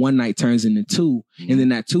saying? The one night turns into 2. And then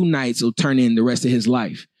that 2 nights will turn in the rest of his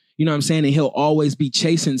life. You know what I'm saying? And he'll always be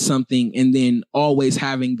chasing something and then always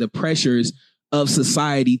having the pressures of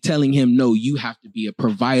society telling him, no, you have to be a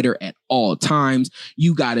provider at all times.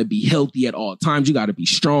 You got to be healthy at all times. You got to be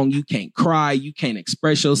strong. You can't cry. You can't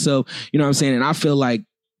express yourself. You know what I'm saying? And I feel like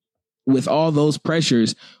with all those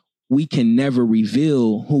pressures, we can never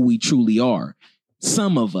reveal who we truly are.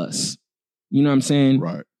 Some of us, you know what I'm saying?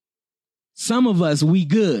 Right. Some of us, we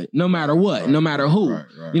good, no matter what, no matter who. Right,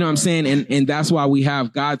 you know what I'm saying? And that's why we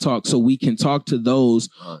have God Talk, so we can talk to those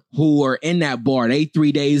who are in that bar. They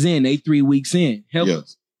 3 days in, they 3 weeks in. Help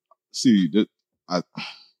us. See,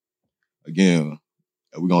 again,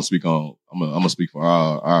 we're gonna speak on. I'm gonna speak for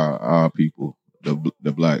our people, the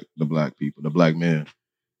black people, the black men.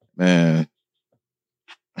 Man,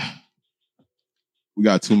 we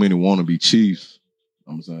got too many wannabe chiefs. You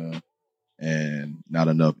know what I'm saying. And not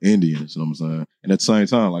enough Indians, you know what I'm saying? And at the same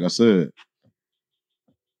time, like I said,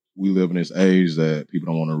 we live in this age that people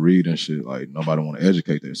don't want to read and shit. Like, nobody want to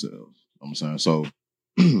educate themselves. You know what I'm saying? So,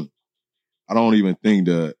 I don't even think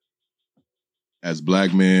that as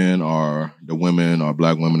black men or the women or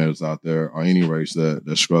black women that's out there or any race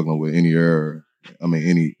that's struggling with any error, I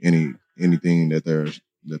mean, anything that they're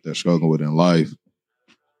struggling with in life,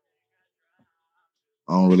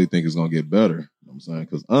 I don't really think it's going to get better. You know what I'm saying?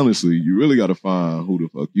 Because honestly, you really got to find who the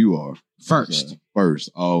fuck you are. First,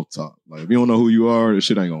 off top. Like, if you don't know who you are, this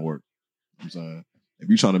shit ain't going to work. You know what I'm saying? If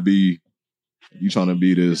you trying to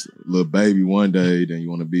be this little baby one day, then you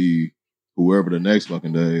want to be whoever the next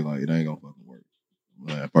fucking day, like, it ain't going to fucking work.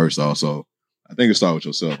 Man, first off, so I think it starts with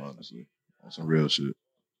yourself, honestly. On some real shit.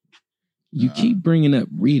 You keep bringing up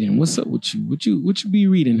reading. What's up with you? What you be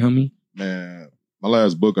reading, homie? Man, my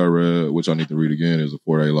last book I read, which I need to read again, is The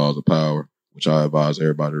 48 Laws of Power, which I advise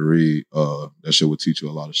everybody to read. That shit will teach you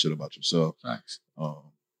a lot of shit about yourself. Facts.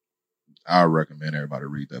 I recommend everybody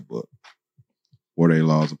read that book. 48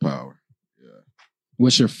 Laws of Power. Yeah.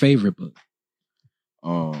 What's your favorite book?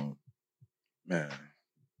 Man,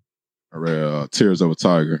 I read Tears of a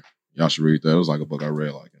Tiger. Y'all should read that. It was like a book I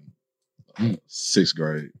read like in 6th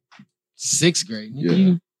grade. 6th grade.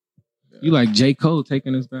 Yeah. You like J. Cole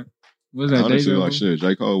taking us back? What is that? Honestly, like shit.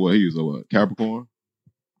 J. Cole, what he was a Capricorn?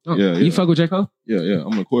 Oh, yeah. You fuck with J. Cole? Yeah.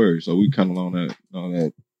 I'm an Aquarius, so we kind of on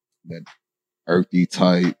that earthy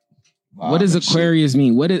type. What does Aquarius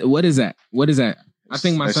mean? What is that? What is that? I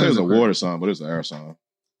think my son is a water sign, but it's an air sign.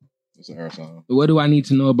 It's an air sign. What do I need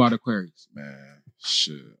to know about Aquarius? Man,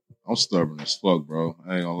 shit. I'm stubborn as fuck, bro.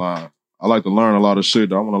 I ain't gonna lie. I like to learn a lot of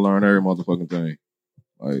shit. I want to learn every motherfucking thing.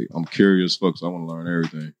 Like, I'm curious, fuck, so I want to learn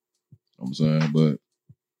everything. You know what I'm saying? But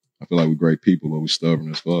I feel like we're great people, but we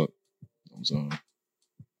stubborn as fuck. You know what I'm saying?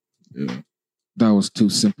 Yeah. That was too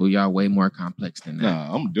simple. Y'all way more complex than that.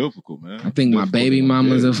 Nah, I'm difficult, man. I think my baby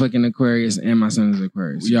mama's a fucking Aquarius and my son is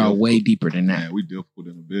Aquarius. Y'all difficult. Way deeper than that. Man, we difficult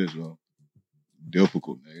in the biz, yo.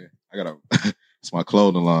 Difficult, nigga. It's my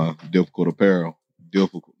clothing line. Difficult apparel.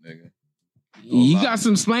 Difficult, nigga. You got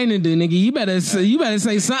some explaining to do, nigga. You better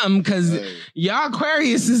say something, because y'all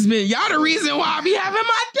Aquarius has been, y'all the reason why I be having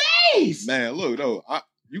my days. Man, look, though, I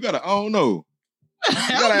don't know. You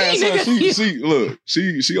gotta ask her.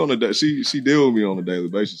 She on the she deal with me on a daily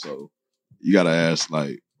basis, so you gotta ask,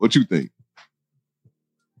 like, what you think?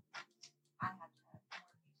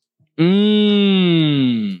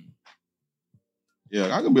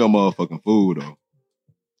 Yeah, I can be a motherfucking fool though.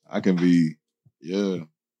 I can be, yeah.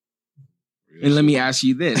 And let me ask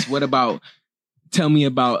you this: tell me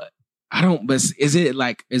about? But is it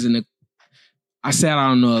like? I said I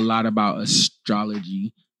don't know a lot about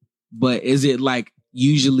astrology. But is it like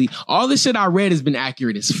usually all the shit I read has been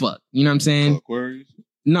accurate as fuck? You know what I'm saying? Aquarius?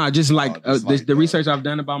 No, just like the research I've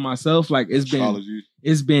done about myself, like it's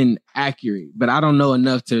been accurate, but I don't know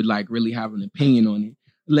enough to like really have an opinion on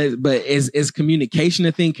it. But is communication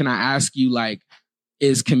a thing? Can I ask you, like,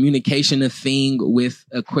 is communication a thing with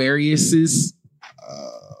Aquariuses?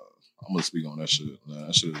 I'm gonna speak on that shit.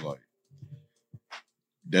 That shit is like,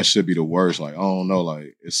 that should be the worst. Like, I don't know,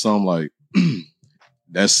 like, it's some like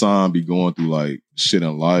that sign be going through like shit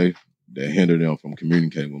in life that hinder them from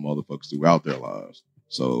communicating with motherfuckers throughout their lives.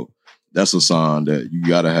 So that's a sign that you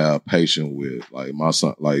gotta have patience with. Like my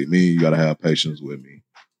son, like me, you gotta have patience with me.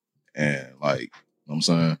 And like, you know what I'm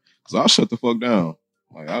saying? Cause I'll shut the fuck down.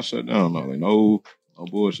 Like, I'll shut down. Like, no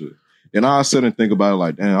bullshit. Then I sit and think about it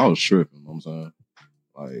like, damn, I was tripping. You know what I'm saying?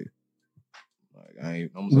 Like I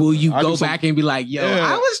ain't. Will you go back and be like, yo,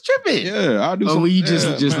 I was tripping? Yeah, I do. Or will you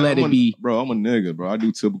just let it be? Bro, I'm a nigga, bro. I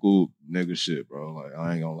do typical nigga shit, bro. Like,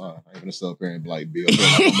 I ain't gonna lie. I ain't gonna sit up here and be like, Bill, I'm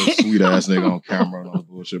a sweet ass nigga on camera and all that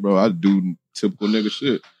bullshit, bro. I do typical nigga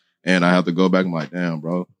shit. And I have to go back and be like, damn,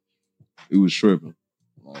 bro, he was tripping.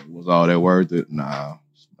 Like, was all that worth it? Nah.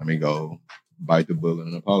 Let me go bite the bullet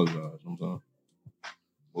and apologize. You know what I'm saying?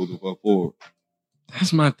 Move the fuck forward.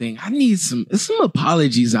 That's my thing. I need some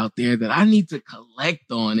apologies out there that I need to collect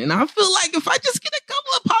on. And I feel like if I just get a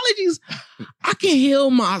couple apologies, I can heal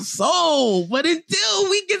my soul. But until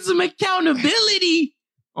we get some accountability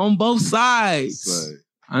on both sides,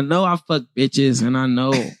 I know I fuck bitches and I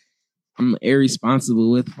know I'm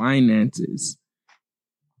irresponsible with finances.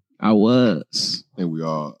 I was. I think we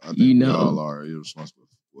all are irresponsible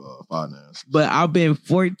with finance. But I've been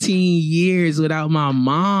 14 years without my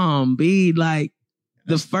mom, like,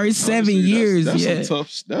 the first 7 years, that's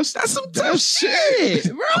some tough shit,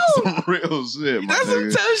 bro. That's some real shit, That's some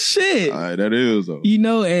tough shit. All right, that is, though. You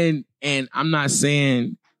know, and I'm not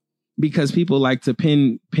saying, because people like to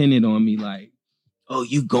pin it on me like, oh,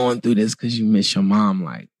 you going through this because you miss your mom.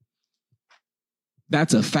 Like,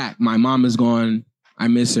 that's a fact. My mom is gone. I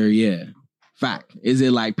miss her. Yeah. Fact. Is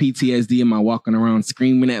it like PTSD? Am I walking around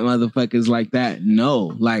screaming at motherfuckers like that?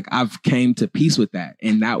 No. Like, I've came to peace with that.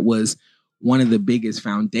 And that was one of the biggest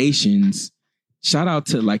foundations. Shout out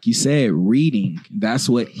to, like you said, reading. That's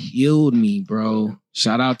what healed me, bro.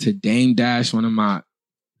 Shout out to Dame Dash, Shout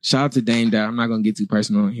out to Dame Dash. I'm not going to get too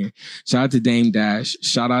personal in here. Shout out to Dame Dash.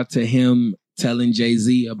 Shout out to him telling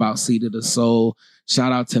Jay-Z about Seed of the Soul.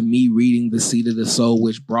 Shout out to me reading The Seed of the Soul,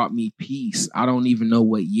 which brought me peace. I don't even know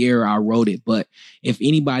what year I wrote it, but if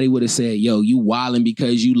anybody would have said, yo, you wilding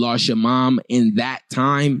because you lost your mom in that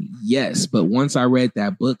time, yes. But once I read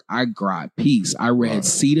that book, I got peace. I read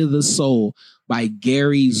Seed of the Soul by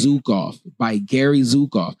Gary Zukav.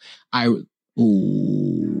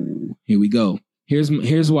 Here we go.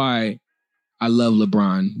 Here's why I love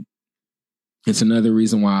LeBron. It's another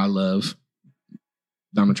reason why I love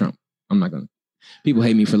Donald Trump. I'm not going to. People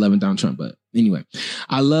hate me for loving Donald Trump, but anyway,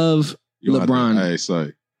 I love LeBron. Hey,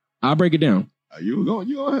 say, I'll break it down. You don't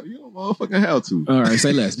motherfucking have to. All right,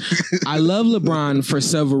 say less. I love LeBron for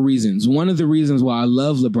several reasons. One of the reasons why I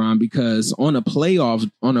love LeBron because on a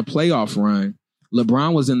playoff run,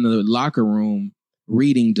 LeBron was in the locker room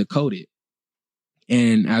reading Decoded.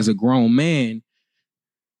 And as a grown man,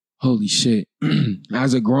 holy shit.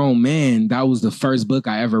 As a grown man, that was the first book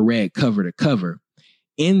I ever read cover to cover.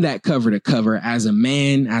 In that cover to cover, as a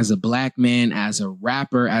man, as a black man, as a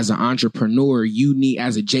rapper, as an entrepreneur,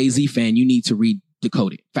 as a Jay-Z fan, you need to read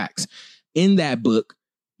Decoded. Facts. In that book,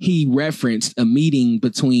 he referenced a meeting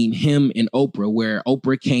between him and Oprah where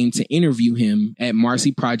Oprah came to interview him at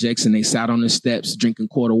Marcy Projects and they sat on the steps drinking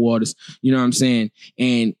quarter waters. You know what I'm saying?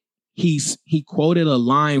 And he quoted a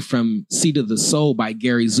line from Seat of the Soul by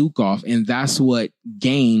Gary Zukav, and that's what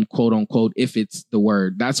gained, quote unquote, if it's the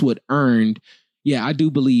word, that's what earned. Yeah, I do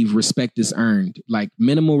believe respect is earned. Like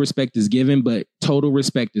minimal respect is given, but total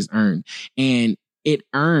respect is earned. And he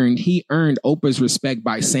earned Oprah's respect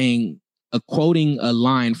by quoting a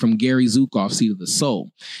line from Gary Zukav, Seat of the Soul.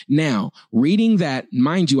 Now, reading that,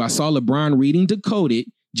 mind you, I saw LeBron reading Decoded.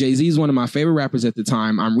 Jay-Z is one of my favorite rappers at the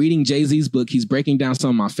time. I'm reading Jay-Z's book. He's breaking down some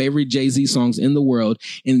of my favorite Jay-Z songs in the world.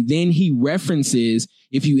 And then he references,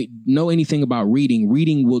 if you know anything about reading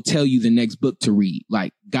will tell you the next book to read.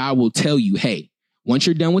 Like God will tell you, hey, once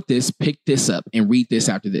you're done with this, pick this up and read this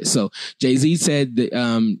after this. So Jay-Z said,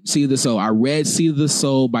 Seat of the Soul. I read Seat of the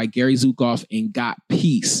Soul by Gary Zukav and got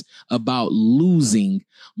peace about losing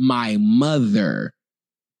my mother.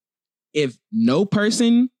 If no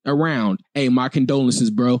person around, hey, my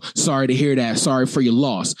condolences, bro. Sorry to hear that. Sorry for your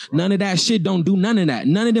loss. None of that shit don't do none of that.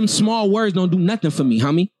 None of them small words don't do nothing for me,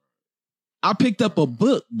 homie. I picked up a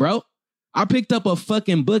book, bro. I picked up a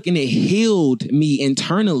fucking book and it healed me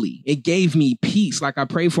internally. It gave me peace. Like I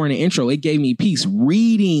prayed for in the intro, it gave me peace.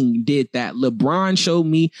 Reading did that. LeBron showed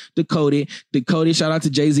me Decoded. Shout out to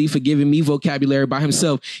Jay-Z for giving me vocabulary by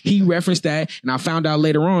himself. He referenced that and I found out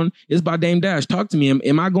later on it's by Dame Dash. Talk to me.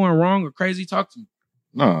 Am I going wrong or crazy? Talk to me.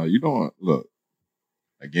 No, you don't. Look,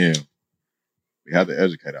 again, we have to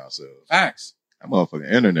educate ourselves. Facts. That motherfucking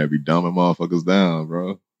internet be dumbing motherfuckers down,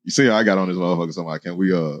 bro. You see how I got on this motherfucker, so I'm like, can we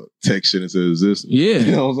text shit into existence? Yeah.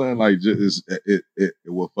 You know what I'm saying? Like, just, it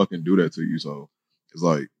will fucking do that to you. So it's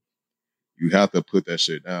like, you have to put that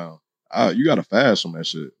shit down. You got to fast from that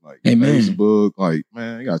shit. Like, Facebook, like,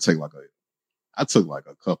 man, you got to take I took like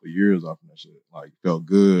a couple of years off of that shit. Like, felt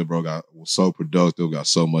good, bro. Was so productive, got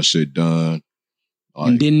so much shit done. Like,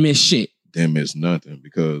 and didn't miss shit. Didn't miss nothing.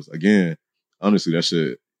 Because, again, honestly, that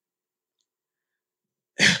shit,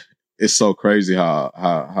 it's so crazy how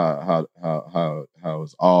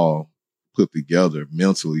it's all put together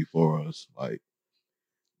mentally for us. Like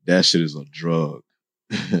that shit is a drug.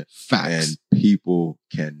 Facts. And people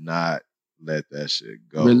cannot let that shit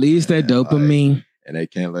go. Release that dopamine. Like, and they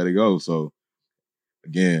can't let it go. So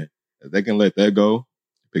again, if they can let that go,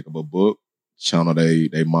 pick up a book, channel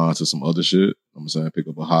they mind to some other shit. I'm saying pick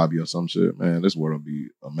up a hobby or some shit, man, this world will be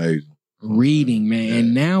amazing. Reading, man. Yeah.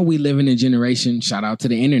 And now we live in a generation, shout out to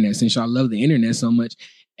the internet, since y'all love the internet so much.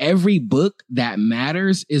 Every book that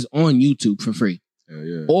matters is on YouTube for free.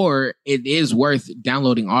 Yeah. Or it is worth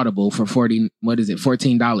downloading Audible for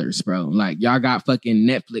 $14, bro. Like y'all got fucking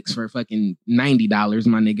Netflix for fucking $90,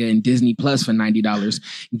 my nigga, and Disney Plus for $90.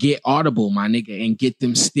 Get Audible, my nigga, and get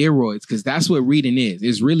them steroids, because that's what reading is.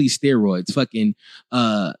 It's really steroids. Fucking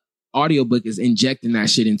audiobook is injecting that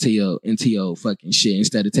shit into your fucking shit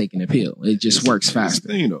instead of taking a pill. It just works faster.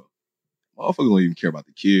 Thing, though, motherfuckers don't even care about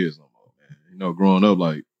the kids no more, man. You know, growing up,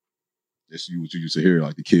 like that's what you used to hear,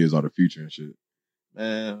 like the kids are the future and shit.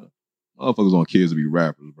 Man, motherfuckers want kids to be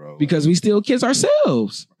rappers, bro. Because we still kids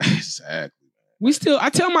ourselves. Exactly. I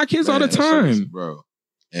tell my kids all the time, bro.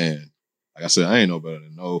 And like I said, I ain't no better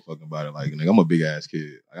than no fucking body. Like, nigga, I'm a big ass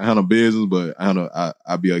kid. Like, I handle business, but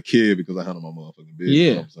I be a kid because I handle my motherfucking business. Yeah.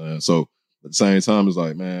 You know what I'm saying? So at the same time, it's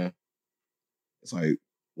like, man, it's like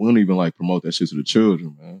we don't even like promote that shit to the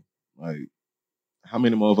children, man. Like, how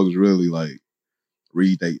many motherfuckers really like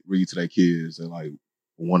read to their kids at like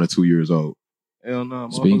 1 or 2 years old? Hell no,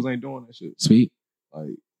 motherfuckers ain't doing that shit. Sweet.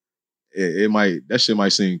 Like, that shit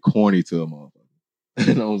might seem corny to a motherfucker.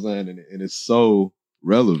 You know what I'm saying? And it's so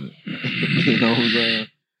relevant. You know what I'm saying?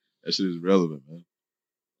 That shit is relevant, man.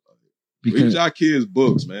 Read y'all kids'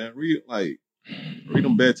 books, man. Read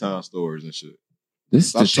them bedtime stories and shit.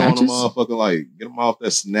 Stop showing them motherfucking, like, get them off that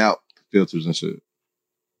Snap filters and shit.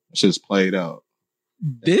 That shit's played out.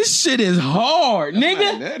 This shit is hard, that's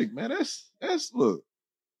nigga. Magnetic, man. That's look.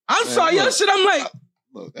 I saw your shit. I'm like,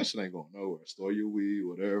 look, that shit ain't going nowhere. Store your weed,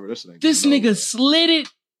 whatever. That shit ain't. This going nigga nowhere. slid it.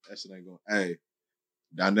 That shit ain't going. Hey,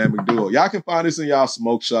 dynamic duo. Y'all can find this in y'all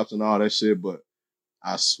smoke shops and all that shit, but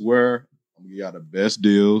I swear, I'm gonna give y'all the best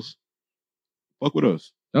deals. Fuck with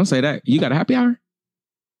us. Don't say that. You got a happy hour?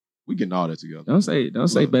 We getting all that together. Don't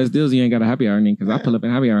say best deals. You ain't got a happy hour, because I pull up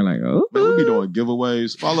in happy hour like, oh, man, we be doing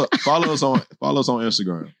giveaways. Follow us on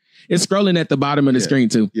Instagram. It's scrolling at the bottom of the screen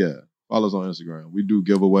too. Yeah, follow us on Instagram. We do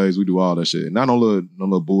giveaways. We do all that shit. Not no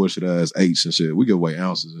little bullshit ass eights and shit. We give away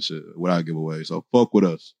ounces and shit without giveaways. So fuck with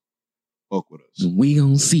us. Fuck with us. We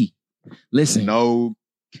gonna see. Listen, no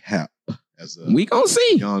cap, as we gonna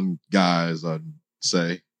see. Young guys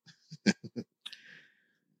say.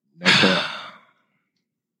 No cap.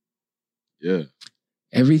 Yeah.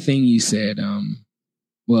 Everything you said,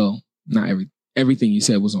 well, not everything you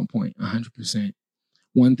said was on point, 100%.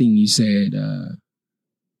 One thing you said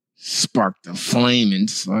sparked a flame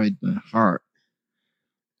inside my heart.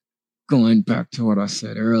 Going back to what I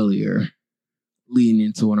said earlier, leading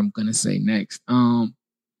into what I'm gonna say next. I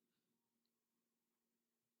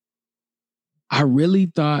really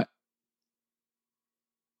thought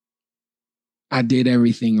I did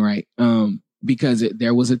everything right, because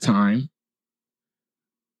there was a time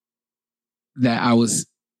that I was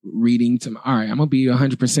reading to all right, I'm gonna be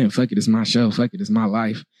 100%. Fuck it, it's my show. Fuck it, it's my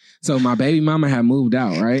life. So my baby mama had moved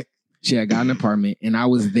out, right? She had got an apartment, and I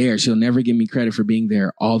was there. She'll never give me credit for being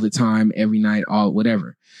there all the time, every night, all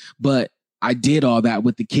whatever. But I did all that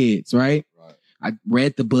with the kids, right? I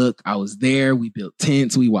read the book. I was there. We built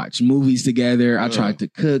tents. We watched movies together. I tried to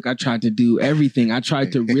cook. I tried to do everything. I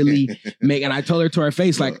tried to really make, and I told her to her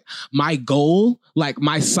face, like, my goal, like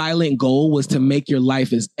my silent goal was to make your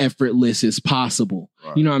life as effortless as possible.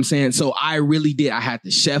 Right. You know what I'm saying? So I really did. I had the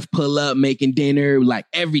chef pull up, making dinner, like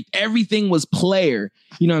everything was player.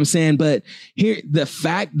 You know what I'm saying? But here, the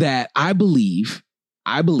fact that I believe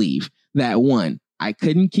that one, I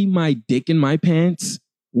couldn't keep my dick in my pants,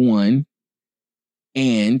 one,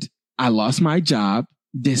 and I lost my job,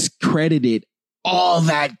 discredited all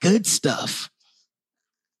that good stuff.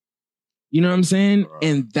 You know what I'm saying? Right.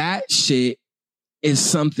 And that shit is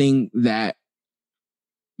something that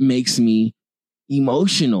makes me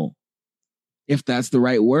emotional, if that's the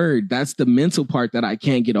right word. That's the mental part that I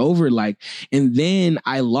can't get over. Like, and then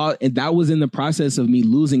I lost, and that was in the process of me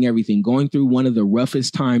losing everything, going through one of the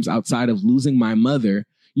roughest times outside of losing my mother.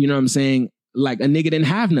 You know what I'm saying? Like, a nigga didn't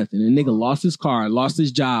have nothing. A nigga lost his car, lost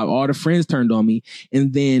his job. All the friends turned on me.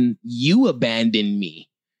 And then you abandoned me.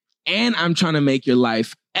 And I'm trying to make your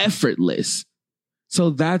life effortless. So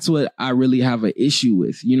that's what I really have an issue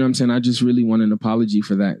with. You know what I'm saying? I just really want an apology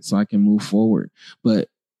for that so I can move forward. But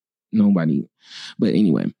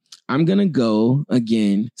anyway, I'm going to go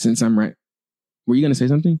again since I'm right. Were you going to say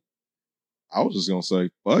something? I was just going to say,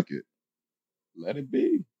 fuck it. Let it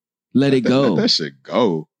be. Let it go. Let that shit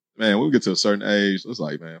go. Man, when we get to a certain age, it's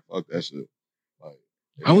like, man, fuck that shit. Like,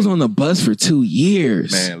 I was on the bus for 2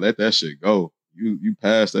 years. Man, let that shit go. You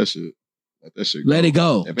passed that shit. Let that shit go. Let it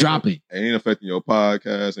go. Drop it. It ain't affecting your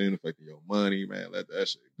podcast. It ain't affecting your money, man. Let that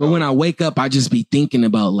shit go. But when I wake up, I just be thinking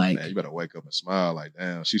about, like, man, you better wake up and smile. Like,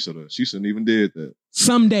 damn, she shouldn't even did that.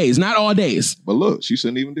 Some days, not all days. But look, she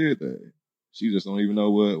shouldn't even did that. She just don't even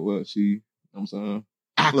know what she, you know what I'm saying?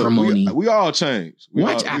 Acrimony. Look, we all change.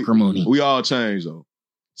 Acrimony. We all change, though.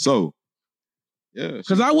 So, yeah.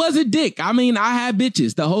 Because I was a dick. I mean, I had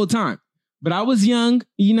bitches the whole time. But I was young,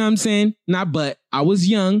 you know what I'm saying? I was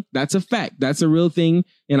young. That's a fact. That's a real thing.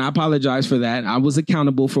 And I apologize for that. I was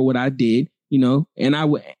accountable for what I did, you know? And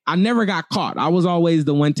I never got caught. I was always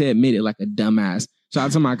the one to admit it, like a dumbass. Shout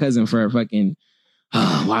out to my cousin for fucking,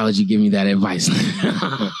 why would you give me that advice?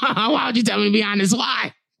 Why would you tell me to be honest?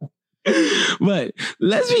 Why? But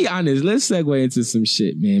let's be honest. Let's segue into some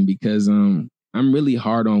shit, man, because I'm really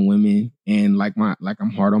hard on women, and like I'm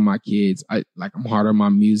hard on my kids. I'm hard on my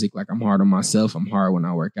music. Like, I'm hard on myself. I'm hard when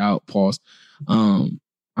I work out. Pause. I'm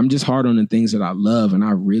just hard on the things that I love, and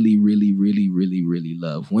I really, really, really, really, really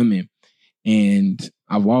love women, and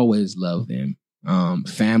I've always loved them.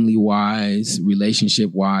 Family wise,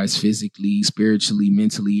 relationship wise, physically, spiritually,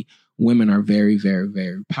 mentally. Women are very, very,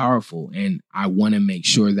 very powerful, and I want to make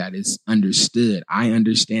sure that it's understood. I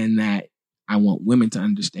understand that. I want women to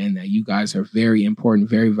understand that you guys are very important,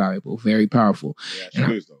 very valuable, very powerful. Yeah,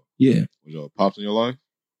 she is, though. Yeah. Was your pops in your life?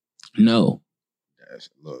 No.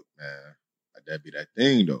 Look, man, that'd be that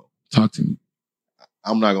thing, though. Talk to me.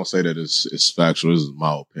 I'm not gonna say that it's factual. This is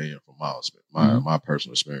my opinion from my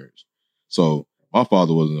personal experience. So my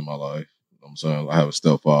father wasn't in my life. You know what I'm saying? I have a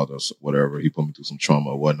stepfather, so whatever. He put me through some trauma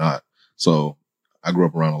or whatnot. So I grew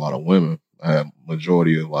up around a lot of women. I had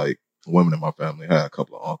majority of like women in my family. I had a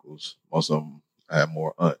couple of uncles. Most of them, I had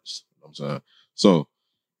more aunts. You know what I'm saying? So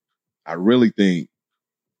I really think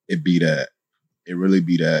it'd be that it really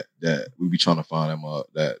be that we be trying to find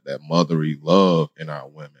that motherly love in our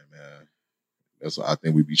women, man. That's what I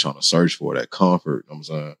think we be trying to search for, that comfort. You know what I'm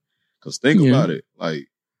saying? Because think about it, like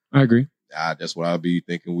I agree. That's what I be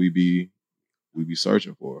thinking we be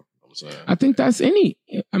searching for. You know what I'm saying? I think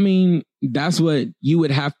that's what you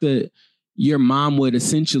would have to. Your mom would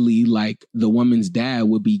essentially, like the woman's dad,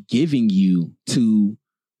 would be giving you to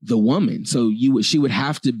the woman. So she would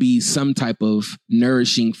have to be some type of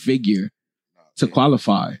nourishing figure to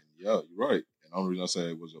qualify. Yeah, you're right. And the only reason I say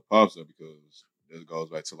it was your pops there because it goes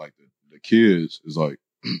back to like the kids. Is like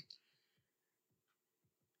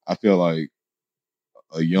I feel like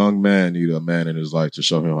a young man need a man in his life to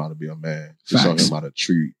show him how to be a man, to show him how to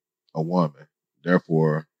treat a woman.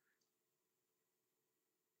 Therefore,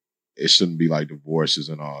 it shouldn't be like divorces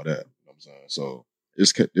and all that. You know what I'm saying? So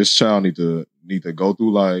this child need to go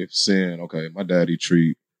through life saying, okay, my daddy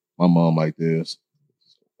treat my mom like this,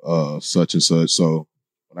 such and such. So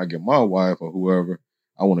when I get my wife or whoever,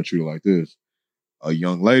 I want to treat her like this. A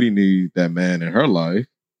young lady need that man in her life.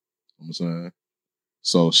 You know what I'm saying?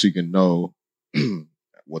 So she can know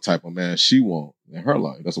what type of man she want in her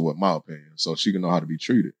life. That's what my opinion. So she can know how to be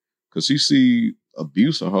treated. Because she see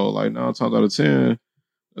abuse in her life 9 times out of 10.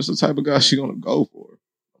 That's the type of guy she gonna go for. You know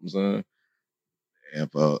what I'm saying? And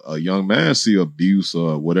if a young man see abuse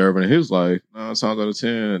or whatever in his life, 9 times out of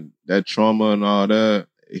 10, that trauma and all that,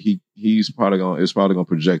 it's probably gonna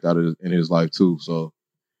project out in his life too. So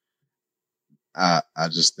I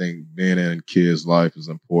just think being in kids' life is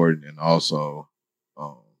important, and also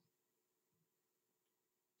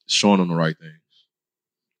showing them the right things.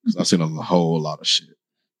 Because I've seen a whole lot of shit.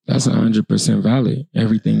 That's 100% valid.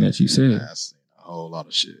 Everything that you said. I've seen a whole lot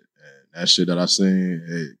of shit, and that shit that I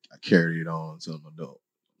seen, I carried it on to an adult.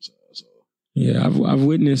 So yeah, I've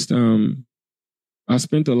witnessed. I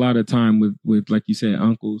spent a lot of time with like you said,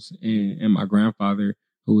 uncles and my grandfather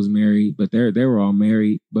who was married, but they were all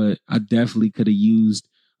married. But I definitely could have used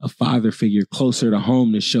a father figure closer to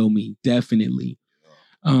home to show me. Definitely.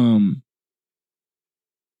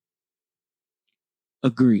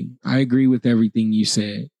 Agree. I agree with everything you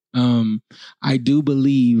said. I do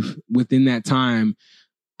believe within that time,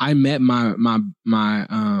 I met my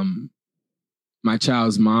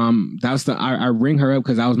child's mom. I ring her up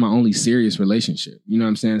because that was my only serious relationship. You know what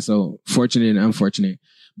I'm saying? So fortunate and unfortunate.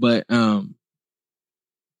 But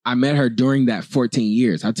I met her during that 14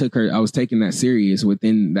 years. I was taking that serious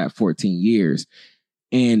within that 14 years.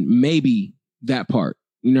 And maybe that part,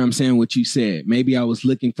 you know what I'm saying? What you said, maybe I was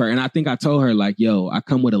looking for, and I think I told her like, yo, I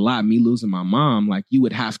come with a lot, me losing my mom, like you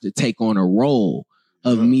would have to take on a role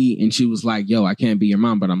of me. And she was like, yo, I can't be your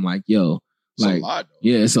mom. But I'm like, yo, it's like, a lot, though.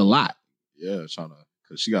 Yeah, it's a lot. Yeah,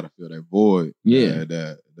 cause she got to fill that void. Yeah.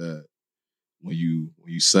 That when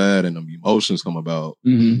you sad and the emotions come about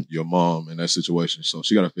your mom in that situation. So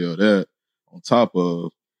she got to feel that on top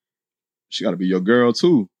of, she got to be your girl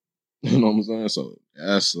too. You know what I'm saying? So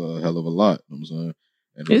that's a hell of a lot. You know what I'm saying?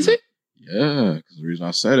 And is it? Yeah. Because the reason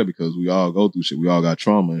I said it, because we all go through shit. We all got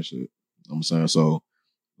trauma and shit. You know what I'm saying? So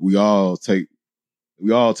we all take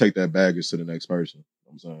that baggage to the next person.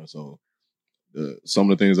 You know what I'm saying? So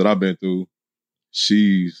some of the things that I've been through,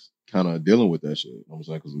 she's kind of dealing with that shit. You know what I'm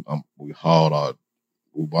saying? Because we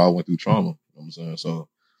all went through trauma. You know what I'm saying? So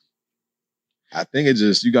I think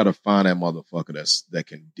you got to find that motherfucker that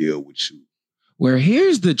can deal with you. Well,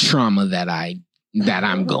 here's the trauma that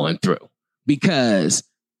I'm going through, because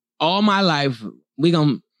all my life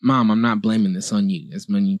Mom, I'm not blaming this on you. As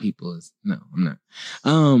many people as no, I'm not.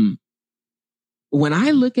 When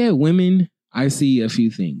I look at women, I see a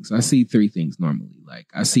few things. I see 3 things normally. Like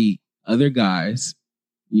I see other guys,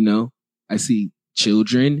 you know, I see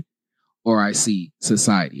children, or I see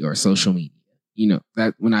society or social media. You know,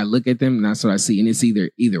 that when I look at them, that's what I see. And it's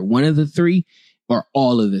either one of the 3 or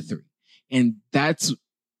all of the 3. And that's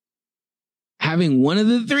having one of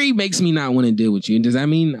the 3 makes me not want to deal with you. And does that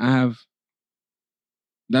mean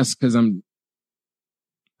that's because I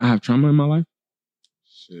have trauma in my life?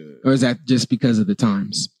 Shit. Or is that just because of the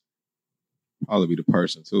times? Probably be the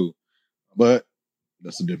person too. But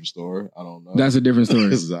that's a different story. I don't know. That's a different story.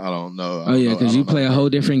 I don't know. Oh yeah, because you play a whole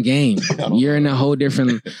different game. You're in a whole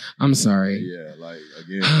different. I'm sorry. Yeah, like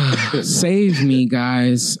again. Save me,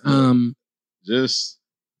 guys. Just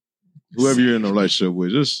whoever you're in a relationship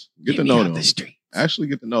with, just get to know them. Actually,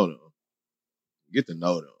 get to know them. Get to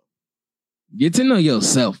know them. Get to know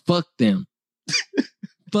yourself. Fuck them.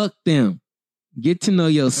 Fuck them. Get to know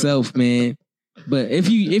yourself, man. But if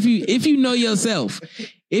you know yourself,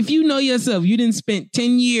 you didn't spend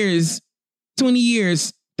 10 years, 20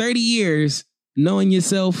 years, 30 years knowing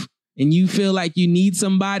yourself, and you feel like you need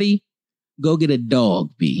somebody, go get a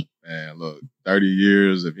dog, B. Man, look, 30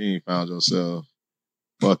 years, if you ain't found yourself,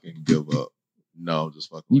 fucking give up. No, just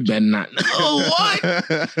fucking. You better not. Oh, what?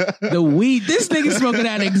 The weed. This nigga smoking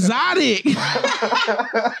that exotic.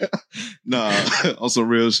 Nah, on some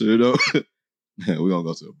real shit, though. Man, we're gonna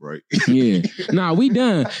go to a break. Yeah. Nah, we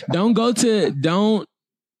done. Don't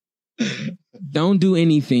do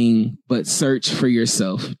anything but search for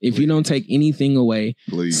yourself. If you don't take anything away,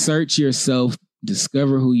 Please. Search yourself,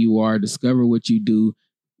 discover who you are, discover what you do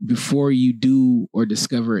before you do or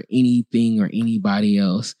discover anything or anybody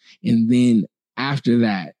else. And then after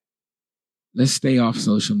that, let's stay off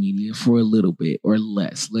social media for a little bit or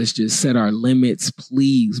less. Let's just set our limits,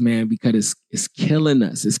 please, man, because it's killing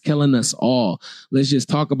us. It's killing us all. Let's just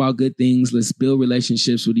talk about good things. Let's build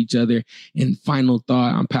relationships with each other. And final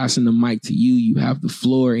thought, I'm passing the mic to you. You have the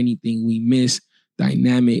floor. Anything we miss,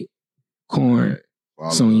 Dynamic Corn.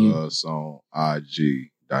 Follow us on IG,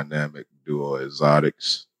 Dynamic Duo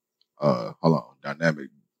Exotics. Hold on, Dynamic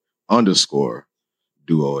 _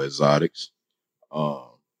 Duo Exotics.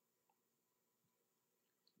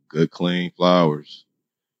 Good clean flowers.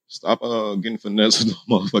 Stop getting finessed with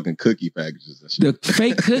motherfucking cookie packages and shit. The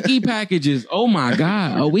fake cookie packages. Oh my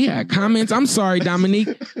God. Oh, we had comments. I'm sorry, Dominique.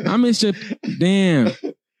 I missed your damn.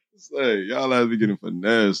 Say, y'all have to be getting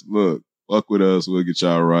finessed. Look, fuck with us. We'll get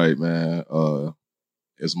y'all right, man.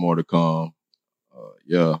 It's more to come.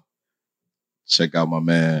 Yeah. Check out my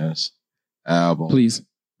man's album. Please.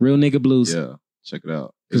 Real Nigga Blues. Yeah. Check it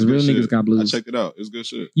out. Because real niggas got blues. I checked it out. It's good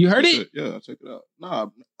shit. You heard it? Shit. Yeah, I checked it out. Nah,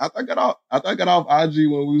 I got off IG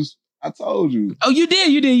when we was. I told you. Oh, you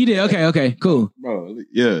did. Okay, cool. Bro,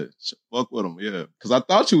 yeah, fuck with him. Yeah, because I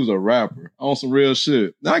thought you was a rapper on some real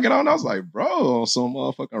shit. Then I get on, I was like, bro, on some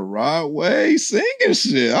motherfucking Rod Wave singing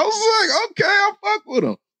shit. I was like, okay, I fuck with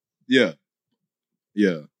him.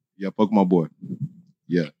 Yeah, fuck my boy.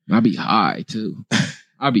 Yeah, I be high too.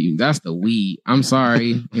 That's the weed. I'm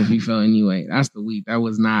sorry if you felt anyway. That's the weed. That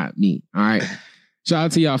was not me. All right. Shout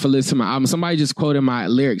out to y'all for listening to my album. Somebody just quoted my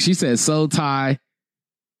lyric. She said, "So Ty,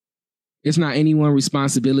 it's not anyone's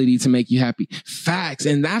responsibility to make you happy." Facts.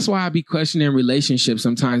 And that's why I be questioning relationships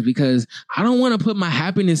sometimes, because I don't want to put my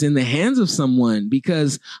happiness in the hands of someone,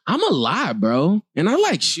 because I'm a lie, bro. And I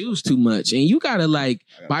like shoes too much. And you gotta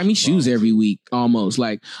buy me shoes every week almost.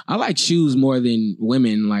 Like, I like shoes more than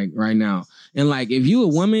women right now. And if you a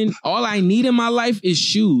woman, all I need in my life is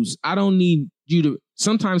shoes. I don't need you to,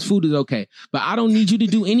 sometimes food is okay, but I don't need you to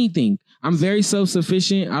do anything. I'm very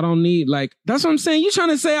self-sufficient. I don't need that's what I'm saying. You trying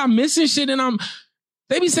to say I'm missing shit and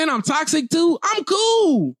they be saying I'm toxic too? I'm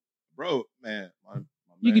cool. Bro, man. My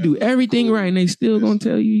you can do everything cool. Right and they still gonna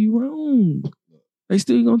tell you wrong. They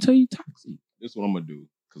still gonna tell you toxic. This is what I'm gonna do.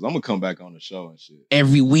 Cause I'm gonna come back on the show and shit.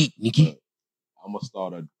 Every week, Nikki. I'm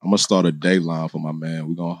gonna start a date line for my man.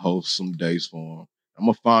 We're gonna host some dates for him. I'm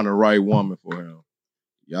gonna find the right woman for him.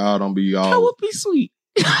 Y'all don't be all. That would be sweet.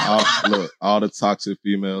 Look, all the toxic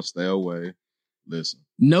females, stay away. Listen.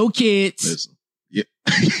 No kids. Listen. Yeah.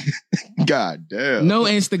 God damn. No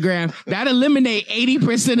Instagram. That eliminate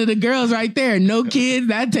 80% of the girls right there. No kids.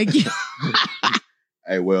 That take you.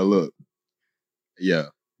 Hey, well, look. Yeah.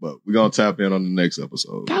 But we're going to tap in on the next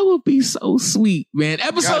episode. That would be so sweet, man.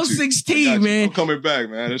 Episode 16, man. I'm coming back,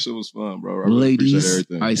 man. That shit was fun, bro. I really appreciate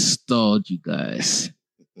everything. I stalled you guys.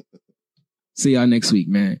 See y'all next week,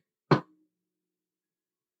 man.